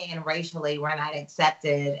socially and racially, we're not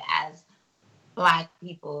accepted as Black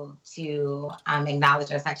people to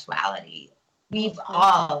acknowledge our sexuality. We've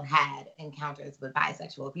all had encounters with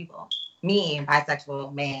bisexual people. Me, a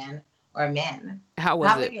bisexual man or men. How was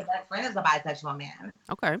Probably it? your best friend is a bisexual man.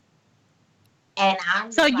 Okay. And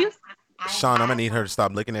I'm So just you- Sean, I'm gonna need her to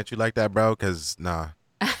stop looking at you like that, bro. Cause nah.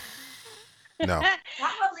 No.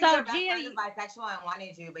 Probably So, your best Gia, friend is bisexual and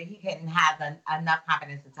wanted you, but he couldn't have enough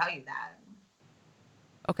confidence to tell you that.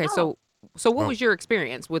 Okay, Oh. so what was your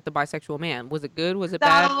experience with the bisexual man? Was it good? Was it So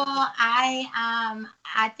bad?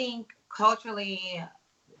 I think culturally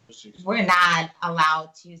we're not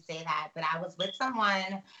allowed to say that, but I was with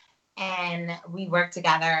someone and we worked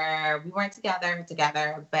together. We weren't together,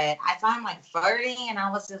 but I saw him like flirting, and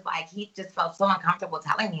I was just like, he just felt so uncomfortable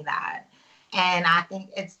telling me that. And I think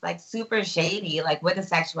it's like super shady. Like, what does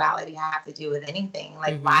sexuality have to do with anything?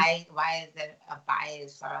 Like, Mhm. why is it a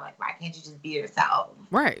bias, or like, why can't you just be yourself?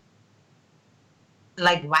 Right.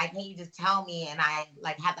 Like, why can't you just tell me and I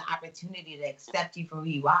like have the opportunity to accept you for who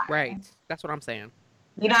you are? Right. That's what I'm saying.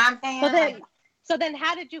 You know what I'm saying? So then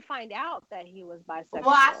how did you find out that he was bisexual? Well,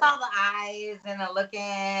 I saw the eyes and the looking,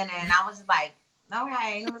 and I was just like,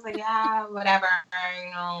 okay. He was like, yeah, whatever.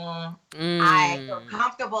 I feel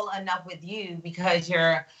comfortable enough with you because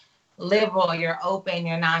you're liberal, you're open,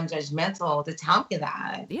 you're non-judgmental to tell me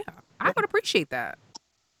that. Yeah, I would appreciate that.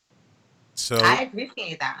 So I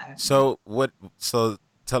appreciate that. So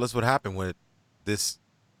tell us what happened with this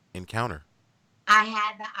encounter. I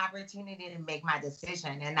had the opportunity to make my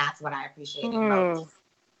decision, and that's what I appreciated most.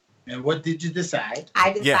 And what did you decide?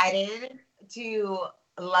 I decided to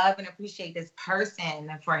love and appreciate this person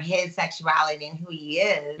for his sexuality and who he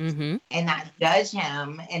is, Mm-hmm. and not judge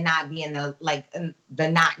him, and not be in the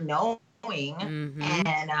not knowing. Mm-hmm.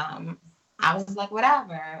 And I was like,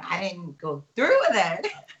 whatever. I didn't go through with it,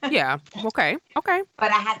 Yeah. Okay.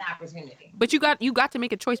 but I had the opportunity. But you got to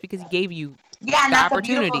make a choice because he gave you. Yeah, and The that's a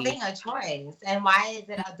beautiful opportunity. thing, a choice. And why is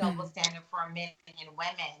it a double standard for men and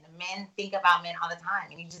women? Men think about men all the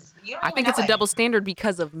time, and you don't I even think it's know a it. double standard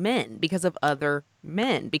because of men, because of other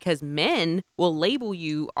men, because men will label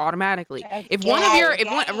you automatically. If one of your,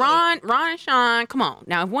 Ron and Sean, come on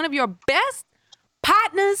now, if one of your best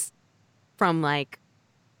partners from like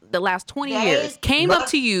the last 20 years came up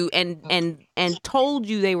to you and told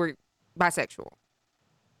you they were bisexual,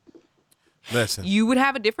 Listen. you would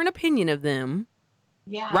have a different opinion of them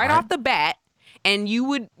Yeah. right Right. off the bat, and you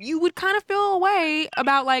would kind of feel a way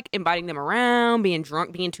about like inviting them around, being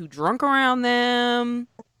too drunk around them.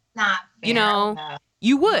 Not fair You know, enough.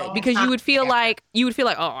 You would, No, because it's you not would feel fair. like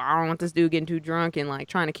oh, I don't want this dude getting too drunk and like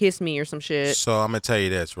trying to kiss me or some shit. So I'm gonna tell you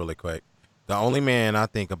this really quick. The only man I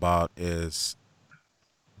think about is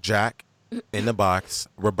Jack in the Box,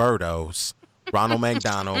 Roberto's, Ronald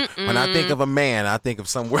McDonald. When I think of a man, I think of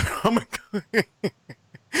somewhere.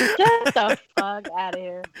 Get the fuck out of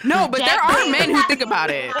here. No, but there are men who think about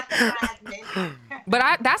it. it.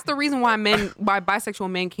 But that's the reason why bisexual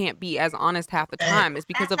men can't be as honest half the time is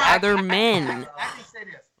because of other men.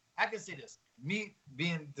 I can say this. Me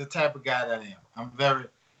being the type of guy that I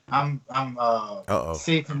am, I'm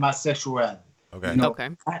safe in my sexuality. Okay. You know, Okay.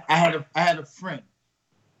 I had a friend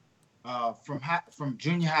from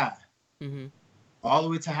junior high Mm-hmm. all the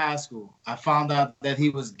way to high school. I found out that he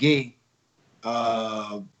was gay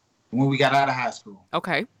when we got out of high school.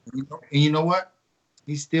 Okay. And you know what?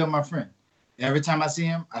 He's still my friend. Every time I see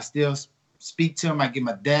him, I still speak to him. I give him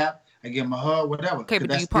a dab. I give him a hug, whatever. Okay, but do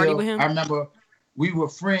that's you party still- with him? I remember we were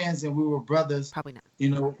friends and we were brothers, Probably not. you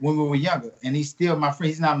know, when we were younger. And he's still my friend.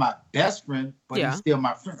 He's not my best friend, but Yeah. he's still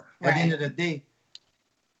my friend. At the end Right. of the day,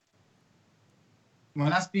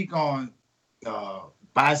 when I speak on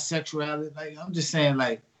bisexuality, like I'm just saying,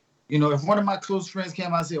 like, you know, if one of my close friends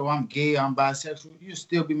came out and said, "Oh, I'm gay, I'm bisexual," you'd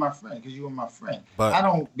still be my friend because you were my friend. But- I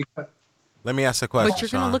don't because Let me ask a question. But you're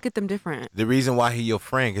gonna Sean. look at them different. The reason why he your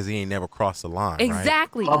friend because he ain't never crossed the line. Right?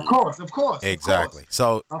 Exactly. of course. Exactly.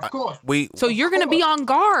 So Of course. So you're gonna be on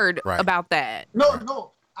guard Right. about that.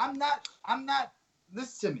 No, I'm not.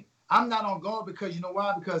 Listen to me. I'm not on guard because you know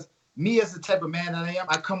why? Because me as the type of man that I am,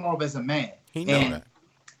 I come off as a man. he know And that.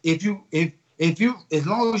 if you, as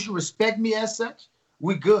long as you respect me as such,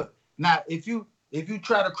 we good. Now, if you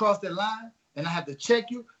try to cross that line, and I have to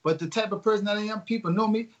check you, but the type of person that I am, people know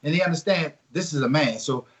me and they understand this is a man.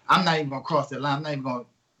 So I'm not even gonna cross that line. I'm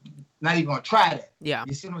not even gonna try that. Yeah.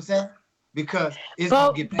 You see what I'm saying? Because it's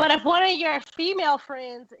gonna get bad. But if one of your female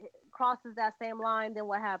friends crosses that same line, then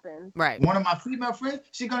what happens? Right. One of my female friends,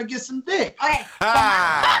 she's gonna get some dick. Okay.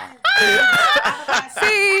 Ah.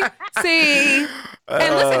 See.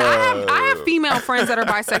 And listen, I have female friends that are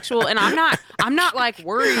bisexual, and I'm not like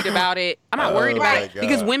worried about it. I'm not worried about my it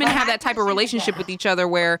because God. women have that type of relationship with each other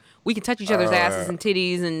where we can touch each other's asses and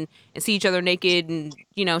titties and see each other naked and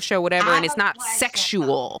show whatever, I and it's have a not question.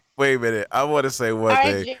 sexual. Wait a minute. I want to say one All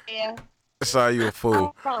thing. right, yeah. Sorry, you a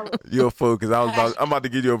fool. I'm You a fool because I'm about to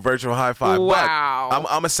give you a virtual high five. Wow. But I'm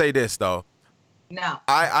gonna say this though. No.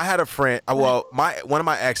 I had a friend. Well, one of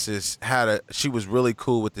my exes she was really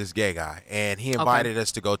cool with this gay guy, and he invited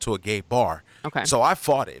us to go to a gay bar. Okay. So I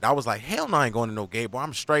fought it. I was like, hell no, I ain't going to no gay bar.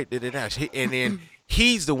 I'm straight. And then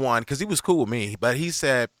he's the one because he was cool with me, but he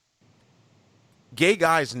said, gay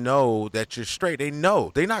guys know that you're straight. They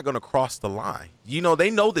know they're not gonna cross the line. They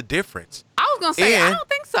know the difference. I was gonna say I And- don't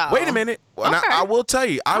think so. Wait a minute. Well, Okay. I will tell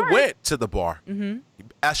you. I All right. went to the bar. Mm-hmm.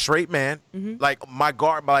 As straight man, like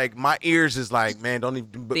my ears is like, man, don't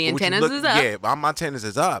even. The antennas is up. Yeah, my antennas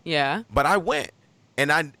is up. Yeah. But I went,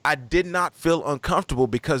 and I did not feel uncomfortable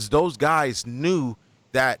because those guys knew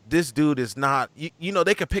that this dude is not.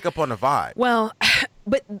 They could pick up on the vibe. Well,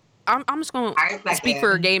 but I'm just gonna I respect speak it.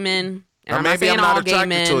 for gay men. And Or I'm not maybe saying I'm not all gay attracted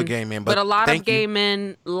men, to a gay man, but a lot of thank gay you.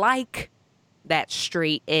 men like that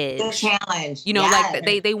straight The edge. challenge.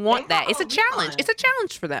 Like they want They that. It's a want to be challenge. fun. It's a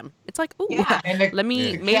challenge for them. It's like, ooh, Yeah. And the- let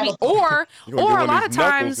me Yeah. maybe You or You gonna or get a one lot of of these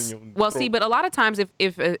knuckles times. in your Well, throat. see, but a lot of times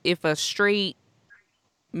if a straight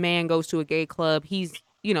man goes to a gay club, he's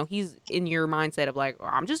in your mindset of like, oh,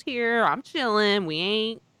 I'm just here, I'm chilling, we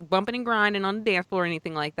ain't bumping and grinding on the dance floor or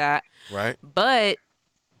anything like that. Right. But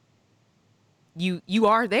you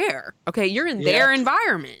are there. Okay, you're in Yeah. their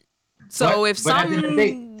environment. So But- if but at the end of the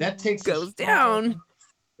day, something that takes a goes strong- down,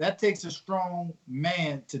 That takes a strong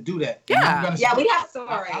man to do that. Yeah. And I'm gonna Yeah, say- we have a story.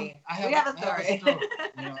 I We have a I story.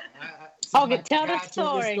 You know, Okay, somebody tell the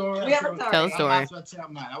told this story. We have a so story. Tell the story. I might as well tell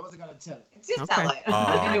mine. I wasn't gonna tell it. Just Okay. tell it.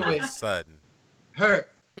 Anyway. All of a sudden. Her,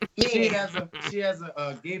 she has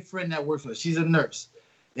a gay friend that works for her. She's a nurse,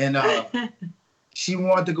 and she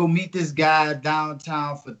wanted to go meet this guy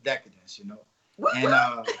downtown for decadence,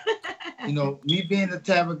 And me being the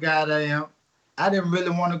type of guy that I am, I didn't really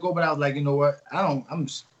want to go, but I was like, you know what? I'm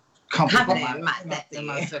comfortable Confident in my in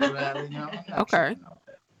my sexuality. I'm not Okay. tripping on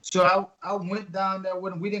that. So I went down there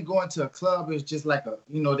with him. We didn't go into a club. It was just like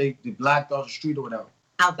they blocked off the street or whatever.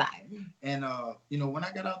 Outside. And when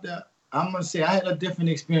I got out there, I'm gonna say I had a different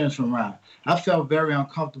experience from Ryan. I felt very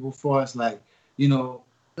uncomfortable for us, like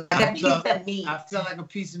Like a piece of meat. I felt like a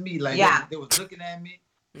piece of meat. Like Yeah. they was looking at me.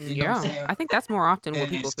 You know what I'm yeah, saying? I think that's more often what And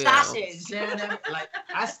people feel. Sausage. staring at me. Like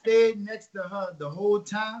I stayed next to her the whole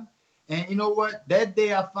time. And you know what? That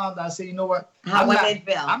day I found out. I said, you know what? How women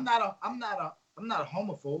feel. I'm not a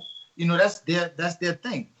homophobe. That's their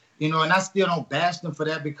thing. And I still don't bash them for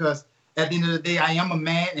that because at the end of the day, I am a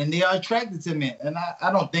man and they are attracted to men. And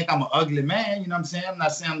I don't think I'm an ugly man. You know what I'm saying? I'm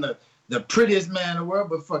not saying I'm the prettiest man in the world,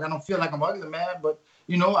 but fuck, I don't feel like I'm an ugly man. But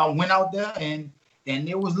I went out there and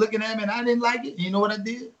they was looking at me and I didn't like it. You know what I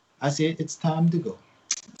did? I said, it's time to go.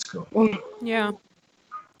 Let's go. Yeah. Time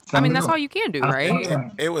I mean, to that's go. all you can do,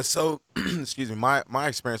 right? It was so excuse me, my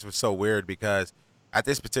experience was so weird because at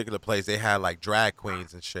this particular place they had like drag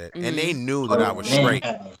queens and shit, and they knew that I was straight.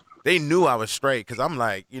 They knew I was straight because I'm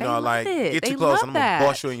like, They love like, it. get They too close, love I'm gonna that.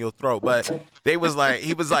 bust you in your throat. But he was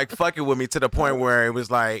like fucking with me to the point where it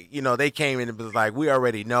was like, they came in and it was like, we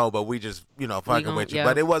already know, but we just, fucking gon- with you. yeah.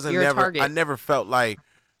 But it wasn't You're a never. target. I never felt like,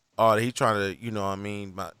 oh, he trying to, what I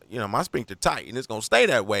mean, my sphincter tight and it's gonna stay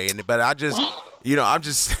that way. But I just, I'm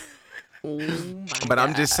just. Oh my But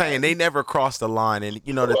I'm just saying they never crossed the line, and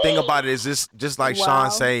the thing about it is this, just like Wow.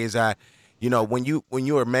 Sean says that, when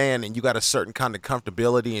you're a man and you got a certain kind of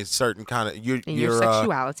comfortability and certain kind of And your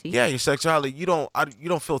sexuality. your sexuality, you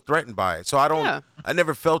don't feel threatened by it. So Yeah. I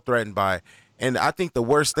never felt threatened by it. And I think the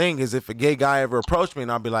worst thing is if a gay guy ever approached me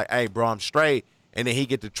and I'll be like, hey, bro, I'm straight. And then he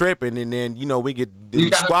get to tripping, and then we get You the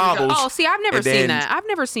gotta- squabbles. Oh, see, I've never And seen then- that. I've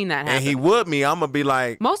never seen that happen. And he would me. I'm gonna be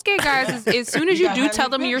like, Most gay guys, as soon as You you gotta do have tell your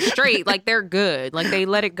them you're straight, like they're good, like they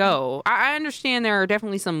let it go. I understand there are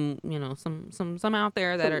definitely some, some out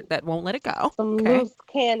there that won't let it go. Some Okay. loose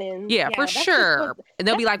cannons. Yeah, for that's just sure. what- And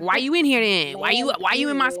they'll be like, "Why you in here then? Why you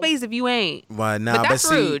in my Man, space if you ain't?" well, nah, that's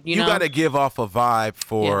see, rude, you know? got to give off a vibe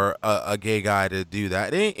for a gay guy to do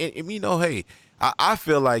that. Hey, I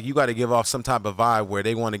feel like you got to give off some type of vibe where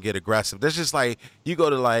they want to get aggressive. That's just like you go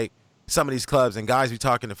to like some of these clubs and guys be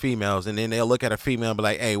talking to females, and then they'll look at a female and be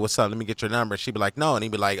like, "Hey, what's up? Let me get your number." She'd be like, "No," and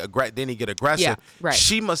he'd be like, then he get aggressive. Yeah, right.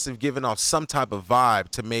 She must have given off some type of vibe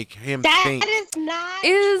to make him That think. is not.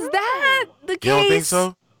 Is true. that the case? You don't think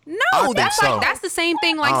so? I No, think that's so. like that's the same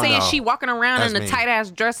thing like I don't saying know. she walking around That's in a me. tight ass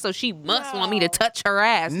dress, so she must want me to No. touch her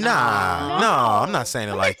ass. Nah, no, I'm not saying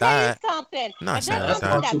it Let like me tell that. You something. Not If saying there's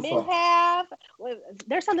like something that. that men have,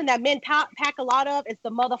 there's something that men pack a lot of. It's the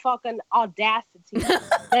motherfucking audacity.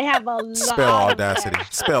 They have a lot. Spell of audacity.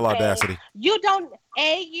 that, Spell okay? audacity. You don't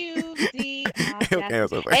AUD Okay, I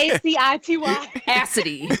was like- ACITY.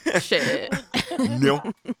 Acity. Shit. No.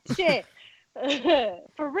 Shit.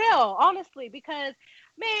 For real, honestly, because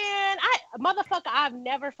man, I've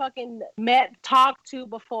never fucking talked to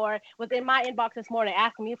before was in my inbox this morning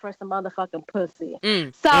asking me for some motherfucking pussy.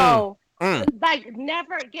 Mm. So Mm. like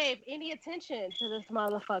never gave any attention to this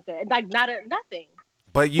motherfucker. Like nothing.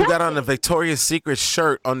 But you got on a Victoria's Secret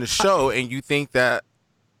shirt on the show, and you think that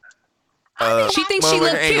She thinks she motherfucker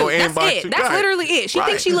look ain't gonna cute. That's inbox it. you. That's Right. literally it. She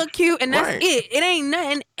thinks she Right. look cute, and that's Right. it. It ain't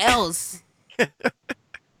nothing else.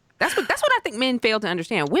 That's what I think men fail to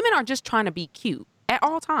understand. Women are just trying to be cute at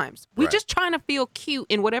all times. We're Right. just trying to feel cute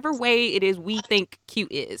in whatever way it is we think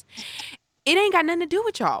cute is. It ain't got nothing to do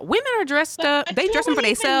with y'all. Women are dressed up. They You dressing for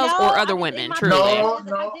wouldn't even themselves know. or other I was women. in my Truly. clothes No, and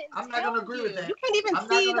I didn't I'm not gonna tell agree with that. You can't even I'm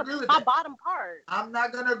not see gonna agree with my that. bottom part. I'm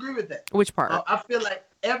not gonna agree with that. Which part? I feel like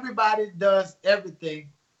everybody does everything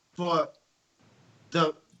for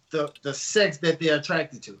the sex that they're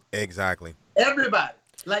attracted to. Exactly. Everybody.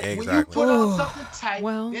 Like when you Exactly. put on something tight,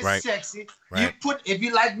 Well. it's Right. sexy. Right. If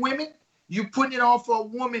you like women, you putting it on for a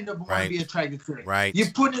woman to want Right. to be attracted to it. Right. You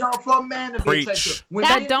putting it on for a man to be Preach. attracted to it. When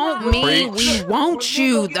That men don't go- mean Preach. we want when men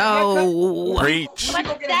you go get a haircut- though. Preach. When we But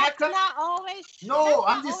go get a that's haircut, not always. No, that's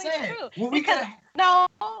I'm not just always saying. true. When we Because, get a- no,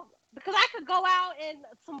 because I could go out in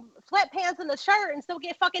some sweatpants and a shirt and still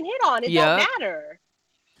get fucking hit on. It Yup. don't matter.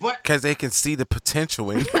 but Because they can see the potential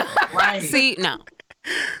in you. right. They See, no.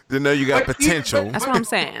 know you got But potential. That's what I'm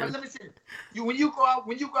saying. But let me say, when you go out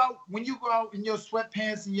in your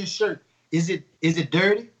sweatpants and your shirt, is it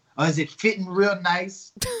dirty or is it fitting real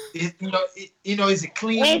nice? Is it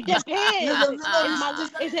clean? It depends. Is it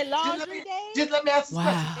Just let laundry me- day? Just let me ask you a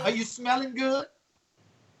Wow. question. Are you smelling good?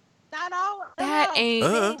 Not all. That no. ain't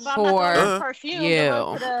But I'm not for throwing perfume you. to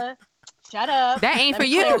run to the. Shut up. That ain't Let for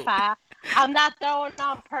me you. clarify. I'm not throwing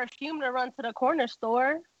on perfume to run to the corner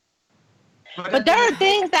store. But there are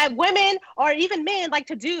things that women or even men like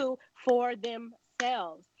to do for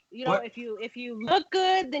themselves. You know, What? if you look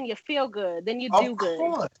good, then you feel good, then you do good.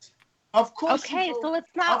 Of course. Okay, you so go- it's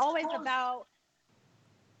not of always course. about.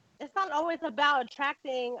 It's not always about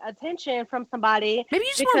attracting attention from somebody. Maybe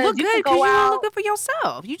you just want to Because look you good could because go you want to out- look good for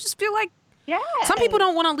yourself. You just feel like Yeah. some people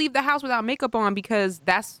don't want to leave the house without makeup on because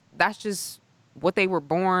that's just what they were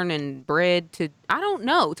born and bred to. I don't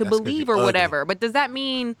know, to That's 'cause believe you're or ugly. whatever. But does that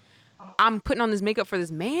mean I'm putting on this makeup for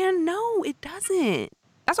this man? No, it doesn't.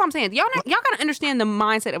 That's what I'm saying. Y'all gotta understand the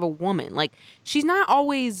mindset of a woman. Like, she's not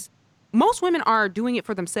always. Most women are doing it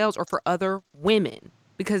for themselves or for other women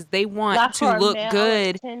because they want Not to for look male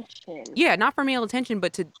good. attention. Yeah, not for male attention,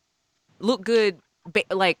 but to look good,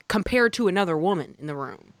 like compared to another woman in the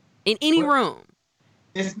room, in any Well- room.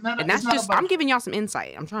 It's not. And It's that's not just, about. I'm giving y'all some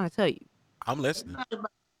insight. I'm trying to tell you. I'm It's listening. not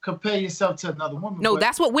about compare yourself to another woman. No, but,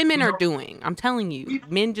 that's what women you are know, doing. I'm telling you.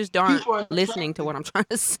 people- Men just aren't people are listening to what I'm trying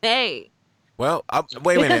to say. Well, wait a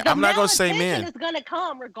Because minute. the I'm not gonna say malintention men. is gonna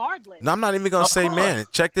come regardless. No, I'm not even gonna Of say course. men.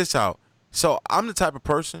 Check this out. So I'm the type of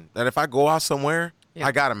person that if I go out somewhere, Yeah.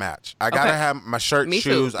 I gotta match. I gotta Okay. have my shirt, Me too,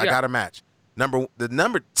 shoes. I yeah. gotta match. The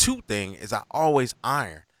number two thing is I always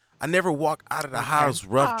iron. I never walk out of the house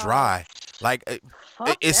rough Oh. dry. Like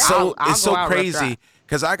Fuck it's that. so I'll it's go so out rough crazy dry.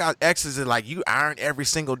 because I got exes that like you iron every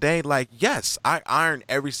single day. Like yes, I iron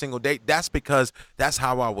every single day. That's because that's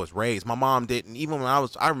how I was raised. My mom didn't. Even when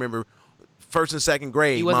I remember first and second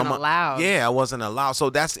grade. You wasn't my allowed. Yeah, I wasn't allowed. So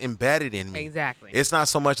that's embedded in me. Exactly. It's not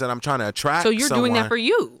so much that I'm trying to attract. So you're doing that someone. for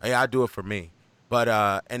you. Yeah, I do it for me. But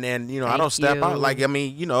and then I Thank don't step out. you. Like I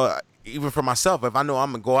mean, even for myself, if I know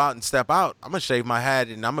I'm gonna go out and step out, I'm gonna shave my head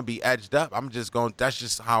and I'm gonna be edged up. I'm just going. That's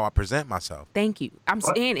just how I present myself. Thank you. I'm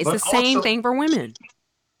But- saying it's but the same also- thing for women.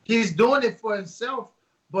 He's doing it for himself,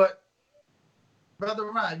 but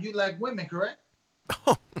Brother Ryan, you like women, correct?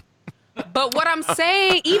 But what I'm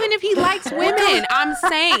saying, even if he likes women, I'm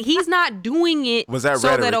saying he's not doing it Was that so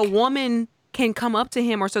that a rhetoric? woman can come up to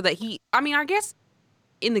him or so that I mean, I guess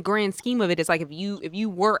in the grand scheme of it, it's like if you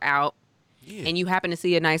were out Yeah. and you happen to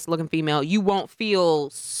see a nice looking female, you won't feel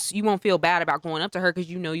bad about going up to her because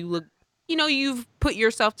you look, you've put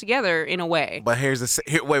yourself together in a way. But here's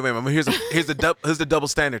the wait. Here's the double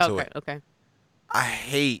standard to Okay, it. okay. I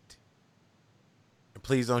hate. And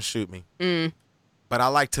please don't shoot me. Mm. But I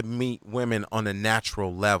like to meet women on a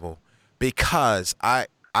natural level because I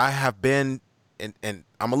have been and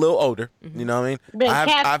I'm a little older. Mm-hmm. You know what I mean? Been I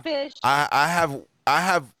have, catfished. I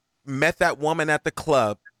have met that woman at the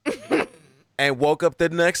club and woke up the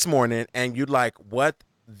next morning and you like, what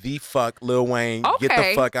the fuck, Lil Wayne? Get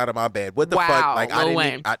Okay. the fuck out of my bed. What the Wow, fuck? Like I Lil didn't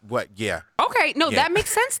Wayne. what yeah. Okay, no, Yeah. that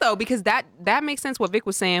makes sense though because that makes sense what Vic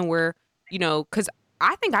was saying where, cuz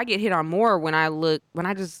I think I get hit on more when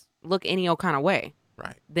I just look any old kind of way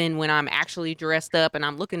Right. than when I'm actually dressed up and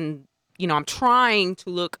I'm looking, I'm trying to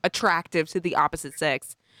look attractive to the opposite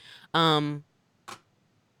sex.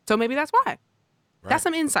 So maybe that's why. That's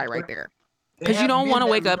some insight right there. Because you don't want to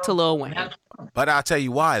wake up to Lil Wayne. But I'll tell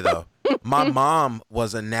you why though. My mom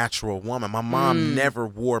was a natural woman. My mom never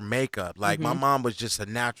wore makeup. Like my mom was just a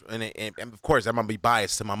natural, and of course I'm gonna be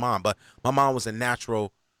biased to my mom, but my mom was a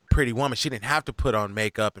natural, pretty woman. She didn't have to put on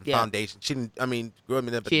makeup and Yeah. foundation. She didn't. I mean, growing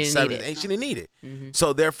up in She the didn't need 70s, it. she didn't need it. Mhm.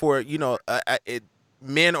 So therefore,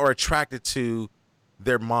 men are attracted to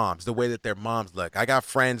their moms, the way that their moms look. I got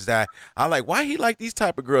friends that I like. Why he like these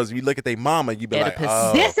type of girls? If you look at their mama, you be like, Oedipus.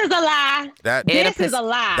 oh, This is a lie. that This is a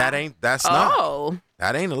lie. that's not Oh.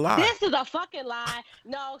 that ain't a lie. This is a fucking lie.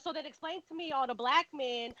 No, so then explain to me all the black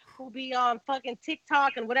men who be on fucking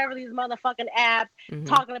TikTok and whatever these motherfucking apps Mhm.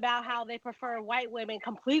 talking about how they prefer white women,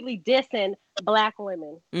 completely dissing black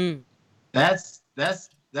women. Mm. That's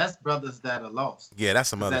brothers that are lost. Yeah, that's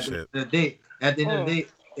some other At shit. the end of the day,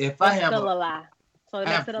 if I That's have still a a, lie. So it I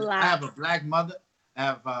makes have, it a I lie. have a black mother, I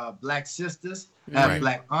have black sisters, I have Right.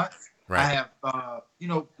 black aunts, I Right. have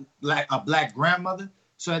like a black grandmother.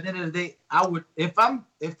 So at the end of the day, I would if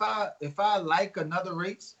I like another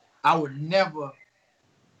race, I would never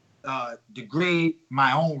degrade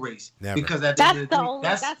my own race. Never. Because at the end That's of the the day, only-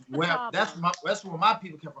 that's that's the where problem. that's where my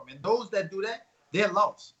people come from. And those that do that, they're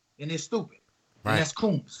lost and they're stupid. Right. And that's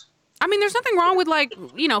coons. I mean, there's nothing wrong with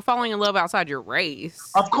falling in love outside your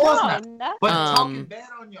race. Of course No, not. nothing. But Um, talking bad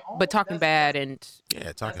on your own. But talking bad and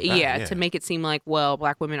Yeah, talking about yeah, to make it seem like, well,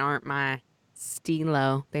 black women aren't my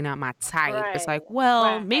stilo. They're not my type. It's Right, like,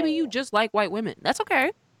 well, maybe right. you just like white women. That's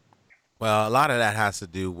okay. Well, a lot of that has to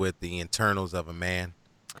do with the internals of a man.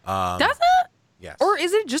 Does it? Yes. Or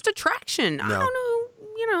is it just attraction? I No. don't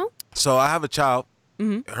know. So I have a child.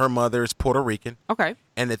 Mhm. Her mother is Puerto Rican, Okay.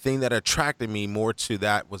 and the thing that attracted me more to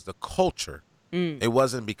that was the culture. Mm. It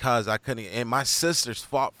wasn't because I couldn't. And my sisters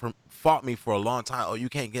fought me for a long time. Oh, you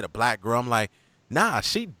can't get a black girl. I'm like, nah,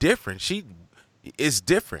 she different. She is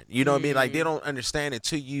different. You know what I mean? Like they don't understand it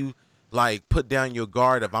till you like put down your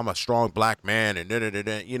guard of I'm a strong black man and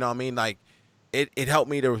da-da-da-da. You know what I mean? Like it helped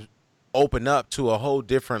me to open up to a whole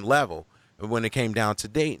different level when it came down to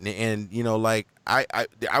dating. And like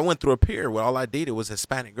I went through a period where all I dated was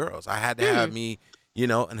Hispanic girls. I had to have me,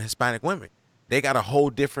 and Hispanic women. They got a whole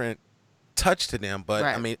different touch to them, but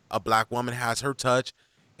Right. I mean a black woman has her touch.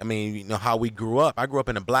 I mean, how we grew up. I grew up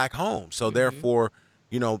in a black home. So therefore,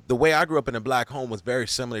 the way I grew up in a black home was very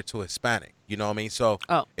similar to Hispanic. You know what I mean? So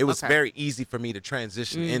Oh, it was okay. very easy for me to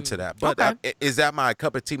transition into that. But Okay. is that my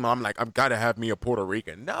cup of tea? I'm like, I've got to have me a Puerto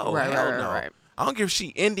Rican. No, Right, hell right, no. right. I don't care if she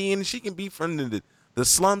Indian. She can be from the the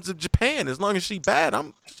slums of Japan. As long as she bad,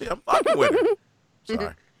 I'm fucking with her.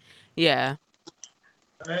 Sorry. Yeah.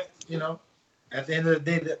 Right? You know, at the end of the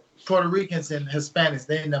day, the Puerto Ricans and Hispanics,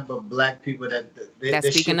 they ain't nothing but black people that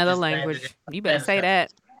Speak another language. You better say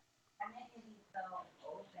that.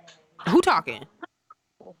 Who talking?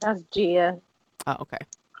 That's Gia. Oh, okay.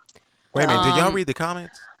 Wait a minute. Did y'all read the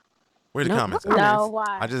comments? Where are the comments? What No, comments?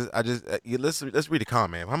 why? I just let's read the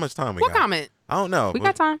comment. How much time we What got? comment? I don't know. We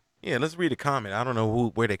got time. Yeah, let's read the comment. I don't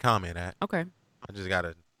know where they comment at. Okay. I just got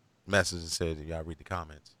a message that said that y'all read the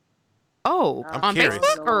comments. Oh, I'm on curious.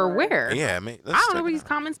 Facebook or where? Yeah, I mean, I don't know where these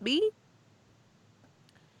comments be.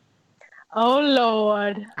 Oh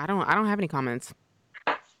Lord. I don't have any comments.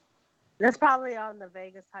 That's probably on the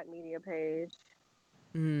Vegas Type Media page.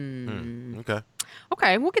 Okay.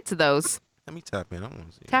 Okay, we'll get to those. Let me tap in. I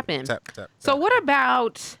want to see. Tap in. Tap. So what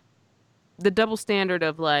about the double standard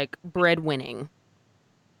of like breadwinning?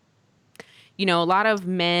 You know, a lot of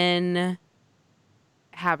men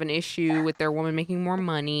have an issue with their woman making more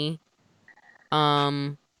money. I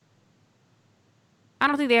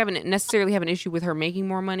don't think they necessarily have an issue with her making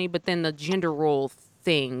more money, but then the gender role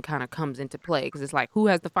thing kind of comes into play because it's like, who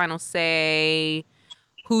has the final say?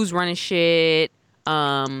 Who's running shit?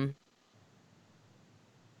 Men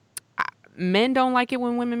don't like it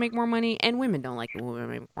when women make more money, and women don't like it when women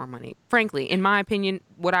make more money. Frankly, in my opinion,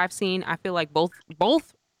 what I've seen, I feel like both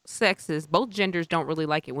sexes, both genders don't really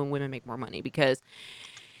like it when women make more money, because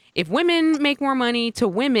if women make more money to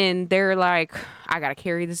women, they're like, I gotta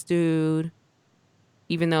carry this dude.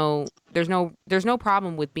 Even though there's no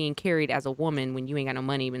problem with being carried as a woman when you ain't got no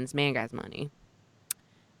money, when this man got money.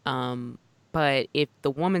 But if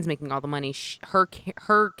the woman's making all the money,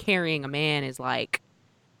 her carrying a man is like,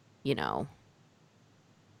 you know,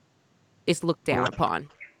 it's looked down upon.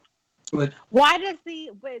 Why does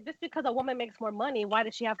just because a woman makes more money, why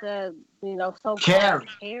does she have to, you know, carry?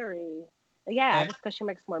 Yeah, just because she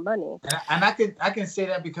makes more money. And I can say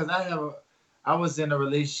that because I was in a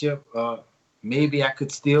relationship. Maybe I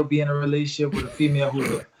could still be in a relationship with a female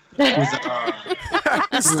who's a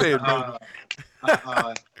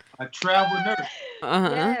travel nurse.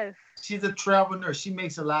 Yes. She's a travel nurse. She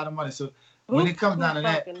makes a lot of money. So when it comes down to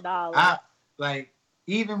that, I like,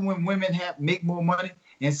 even when women make more money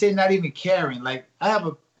and say not even caring, like I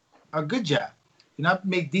have a good job, you know, I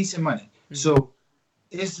make decent money. Mm-hmm. So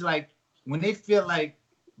it's like when they feel like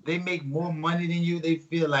they make more money than you, they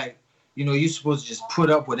feel like, you know, you're supposed to just put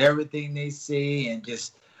up with everything they say and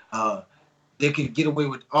just they can get away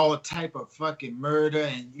with all type of fucking murder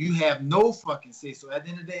and you have no fucking say. So at the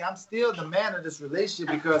end of the day, I'm still the man of this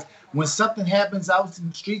relationship, because when something happens out in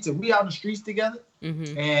the streets and we out in the streets together,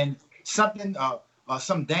 mm-hmm. and something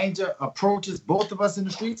some danger approaches both of us in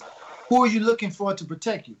the streets, who are you looking for to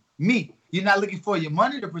protect you? Me. You're not looking for your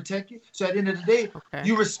money to protect you. So at the end of the day,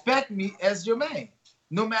 you respect me as your man,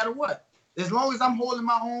 no matter what. As long as I'm holding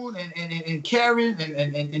my own and carrying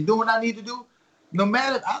and doing what I need to do, no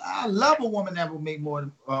matter, I love a woman that will make more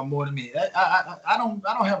than me. I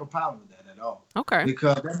don't have a problem with that at all. Okay.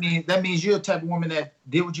 Because that means you're the type of woman that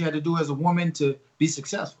did what you had to do as a woman to be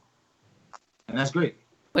successful, and that's great.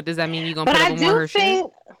 But does that mean you're gonna put up with more of her shit?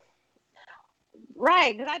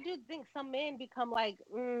 Right, because I do think some men become like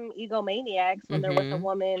egomaniacs when they're with a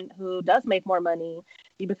woman who does make more money.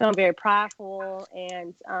 You become very prideful,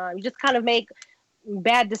 and you just kind of make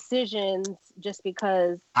bad decisions just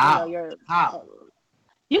because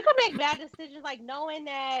you can make bad decisions, like knowing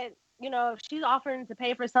that, you know, if she's offering to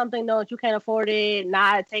pay for something, knowing that you can't afford it,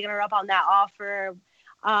 not taking her up on that offer.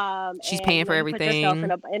 She's paying for everything. Put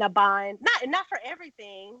yourself in a bind. Not for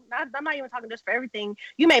everything. I'm not even talking just for everything.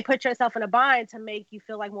 You may put yourself in a bind to make you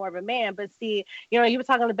feel like more of a man. But see, you know, you were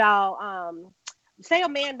talking about say a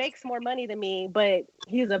man makes more money than me, but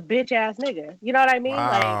he's a bitch ass nigga. You know what I mean?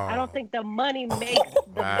 Wow. Like, I don't think the money makes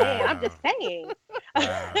the man. I'm just saying.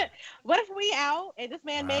 Wow. What if we out and this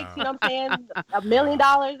man makes, you know what I'm saying, $1 million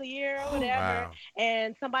a year or whatever,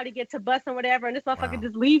 and somebody gets to bust or whatever, and this motherfucker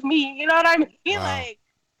just leave me? You know what I mean? Like,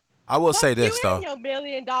 I will say this though. Your $1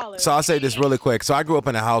 million. So I'll say this really quick. So I grew up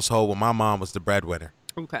in a household where my mom was the breadwinner.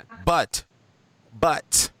 Okay. But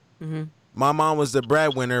my mom was the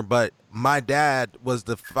breadwinner, but my dad was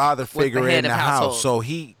the father figure in the house. So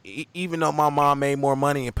he, even though my mom made more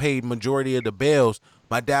money and paid majority of the bills,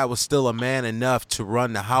 my dad was still a man enough to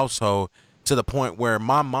run the household, to the point where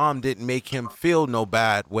my mom didn't make him feel no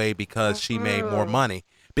bad way because she made more money.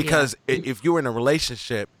 Because if you're in a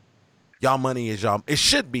relationship, y'all money is y'all. It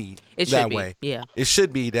should be that way. Yeah. It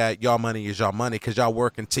should be that y'all money is y'all money because y'all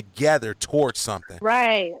working together towards something.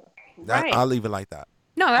 Right. I'll leave it like that.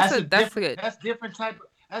 No, that's good. That's different type.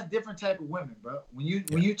 that's different type of women, bro. When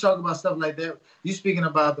you talk about stuff like that, you speaking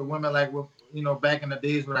about the women like with back in the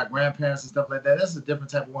days with our grandparents and stuff like that. That's a different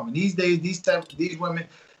type of woman. These days, these women,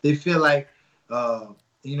 they feel like they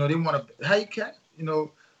want to how you can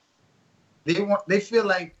they feel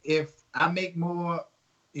like if I make more,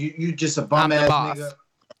 you just a bum ass nigga.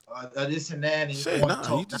 This and that, and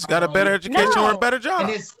you just got a better education or a better job. And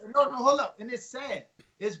it's hold up, and it's sad.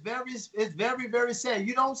 It's very, very sad.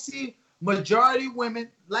 You don't see majority women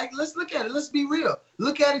like. Let's look at it. Let's be real.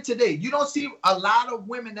 Look at it today. You don't see a lot of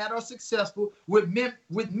women that are successful with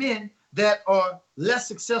men that are less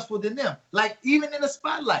successful than them. Like even in the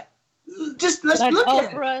spotlight. Just let's look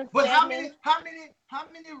at it. But how many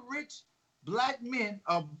rich black men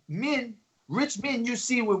rich men you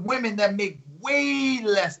see with women that make way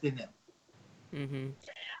less than them? Mm-hmm.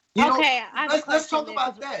 Let's talk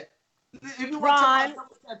about that. If you want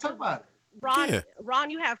to talk about it. Ron,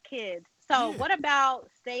 you have kids. So what about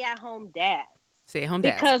stay-at-home dads? Stay-at-home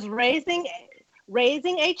dads. Because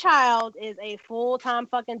raising a child is a full-time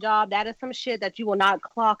fucking job. That is some shit that you will not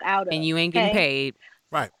clock out of. And you ain't getting paid.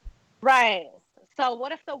 Right. So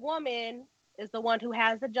what if the woman is the one who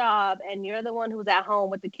has the job and you're the one who's at home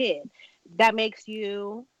with the kid? That makes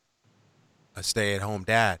you a stay-at-home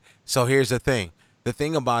dad. So here's the thing. The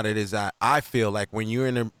thing about it is that I feel like when you're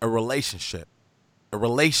in a relationship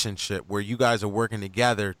where you guys are working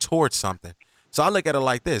together towards something. So I look at it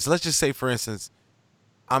like this. Let's just say, for instance,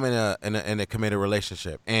 I'm in a committed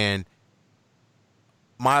relationship and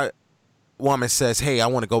my woman says, "Hey, I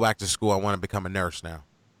want to go back to school. I want to become a nurse now."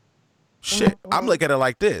 Shit, I'm looking at it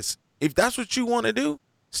like this. If that's what you want to do,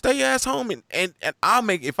 stay your ass home and I'll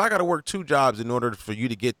make, if I got to work 2 jobs in order for you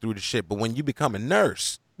to get through the shit. But when you become a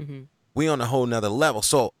nurse, we on a whole nother level.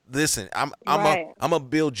 So listen, I'm gonna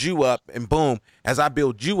build you up, and boom, as I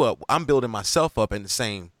build you up, I'm building myself up in the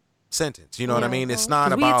same sentence. You know what I mean? It's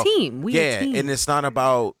not about a team. A team. And it's not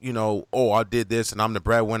about I did this and I'm the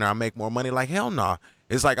breadwinner. I make more money. Like hell nah.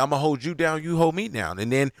 It's like I'm gonna hold you down, you hold me down,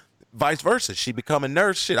 and then vice versa. She become a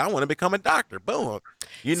nurse. Shit, I want to become a doctor. Boom.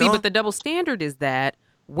 See, but the double standard is that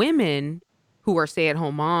women who are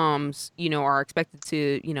stay-at-home moms, are expected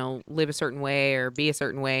to, live a certain way or be a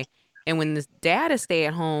certain way. And when this dad is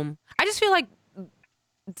stay-at-home, I just feel like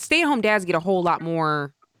stay-at-home dads get a whole lot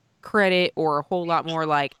more credit or a whole lot more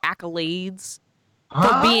like accolades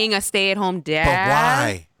for being a stay-at-home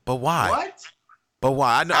dad. But why? What? But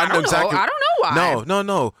why? I know exactly. I don't know why.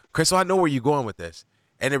 No, Chris. I know where you're going with this.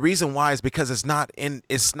 And the reason why is because it's not.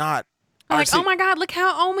 Like, oh my God, look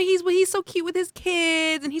how he's so cute with his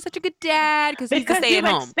kids and he's such a good dad because he's stay at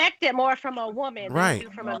home. You expect it more from a woman than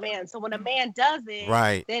you from a man. So when a man does it,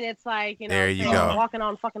 then it's like, there you go. Walking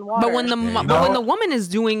on fucking water. But when the woman is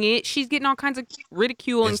doing it, she's getting all kinds of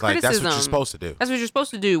ridicule and criticism. That's what you're supposed to do. That's what you're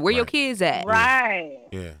supposed to do. Where your kids at? Right.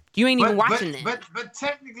 Yeah. You ain't even watching them. But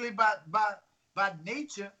technically by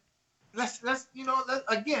nature, let's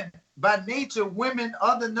again, by nature, women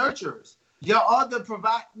are the nurturers. Y'all are the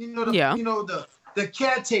the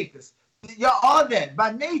caretakers. Y'all are that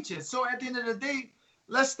by nature. So at the end of the day,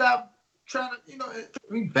 let's stop trying to,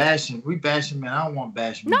 we bashing, man. I don't want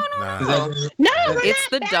bashing. No. It's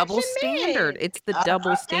the double standard. It's the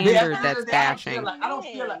double standard that's bashing.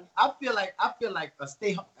 I feel like a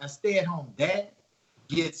stay-at-home dad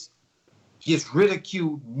gets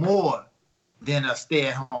ridiculed more than a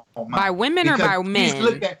stay-at-home mom. By women or by men?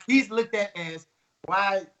 He's looked at as,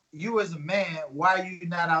 why you as a man, why are you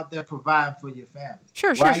not out there providing for your family?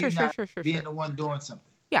 Sure. Being the one doing something.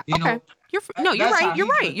 Yeah. Okay.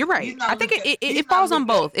 You're right. I think it falls on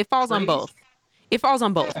both. It falls on both. It falls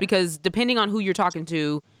on both because depending on who you're talking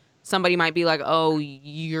to, somebody might be like, "Oh,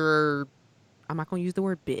 I'm not gonna use the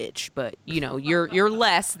word bitch, but you're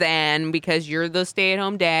less than because you're the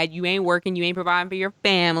stay-at-home dad. You ain't working. You ain't providing for your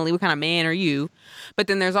family. What kind of man are you?" But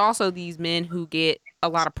then there's also these men who get a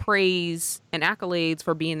lot of praise and accolades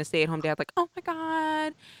for being the stay-at-home dad. Like, oh my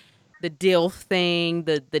God, the DILF thing,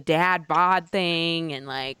 the dad bod thing, and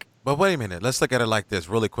like. But wait a minute. Let's look at it like this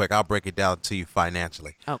really quick. I'll break it down to you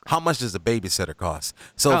financially. Okay. How much does a babysitter cost?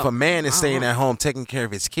 So if a man is staying at home taking care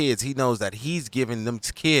of his kids, he knows that he's giving them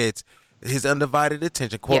kids his undivided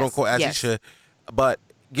attention, quote unquote, as he should, but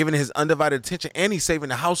giving his undivided attention, and he's saving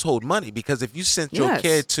the household money because if you sent your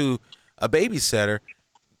kid to a babysitter,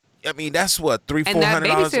 I mean that's what $300-400. And that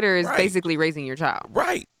babysitter is basically raising your child,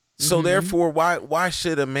 right? So therefore, why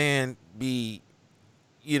should a man be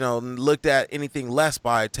looked at anything less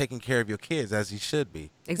by taking care of your kids as you should be.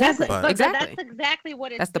 Exactly. But- Exactly. That's exactly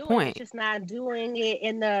what it's That's the doing. point. It's just not doing it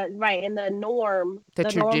in the norm, The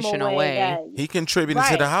normal traditional way. that- He contributed to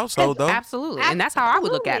Right. the household though. Absolutely. And that's how I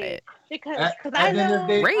would look at it. Because At I the end of the know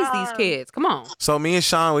day- Raise these kids. Come on. So me and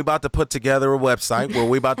Sean, we about to put together a website where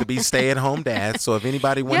we about to be stay-at-home dads. So if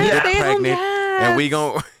anybody want to Yeah, get stay-at-home pregnant, and we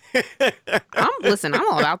gon' I'm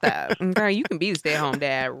all about that. Okay, you can be the stay-at-home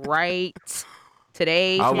dad right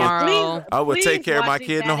today, I would- tomorrow. I would take please care of my watch these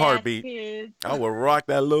kid in a badass heartbeat. kids. I would rock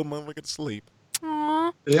that little motherfucker to sleep.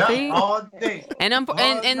 Aw. Yeah, See? all day. And All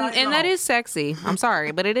night and that long. is sexy. I'm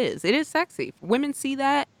sorry, but it is. It is sexy. Women see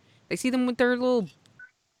that. They see them with their little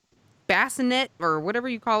bassinet or whatever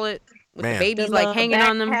you call it, with Man. the babies The like little hanging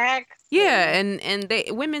on them. backpacks Yeah, and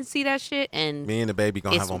women see that shit and Me and the baby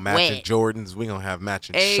gonna It's have on matching wet. Jordans. We gonna have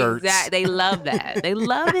matching shirts. They love that. They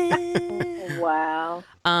love it. Wow.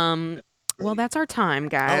 Well, that's our time,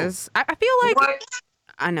 guys. I feel like What?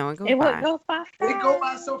 I know it goes It by. would go fast. It go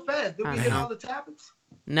by so fast. Did I we hit know. all the topics?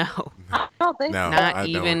 No, I don't think No, so. not I don't.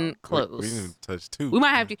 even We close. didn't touch two. We might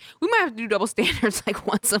have to do double standards like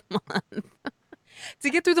once a month to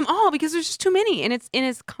get through them all because there's just too many and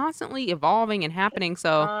it's constantly evolving and happening.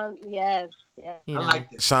 So Yes. you know, I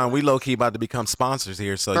like this. Sean, we low key about to become sponsors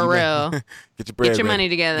here, so for you real, get your bread. get your ready. money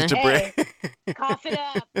together. Get your bread. Cough it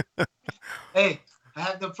up. Hey, I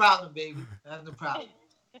have no problem, baby. I have no problem.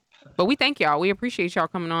 But we thank y'all. We appreciate y'all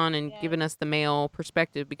coming on and Yes. giving us the male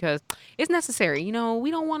perspective because it's necessary. We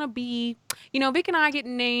don't want to be, Vic and I get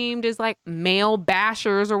named as like male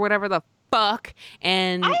bashers or whatever the fuck.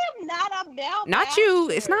 And I am not a male. not you.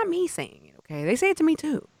 It's not me saying it. Okay. They say it to me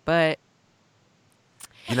too. But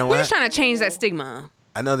You know we're what? just trying to change that stigma.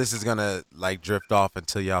 I know this is gonna like drift off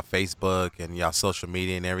until y'all Facebook and y'all social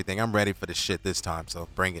media and everything. I'm ready for the shit this time, so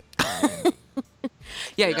bring it.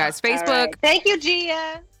 Yeah, you guys. All Facebook. right. Thank you,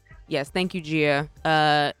 Gia. Yes, thank you, Gia.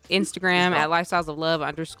 Instagram at Lifestyles of Love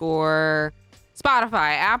 _.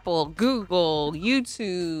 Spotify, Apple, Google,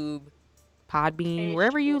 YouTube, Podbean,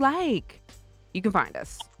 wherever you like. You can find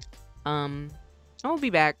us. And we'll be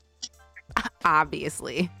back,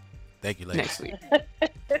 obviously, Thank you, ladies. next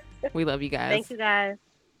week. We love you guys. Thank you, guys.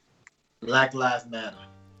 Black Lives Matter.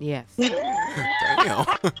 Yes. Damn.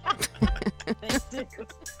 Thank you.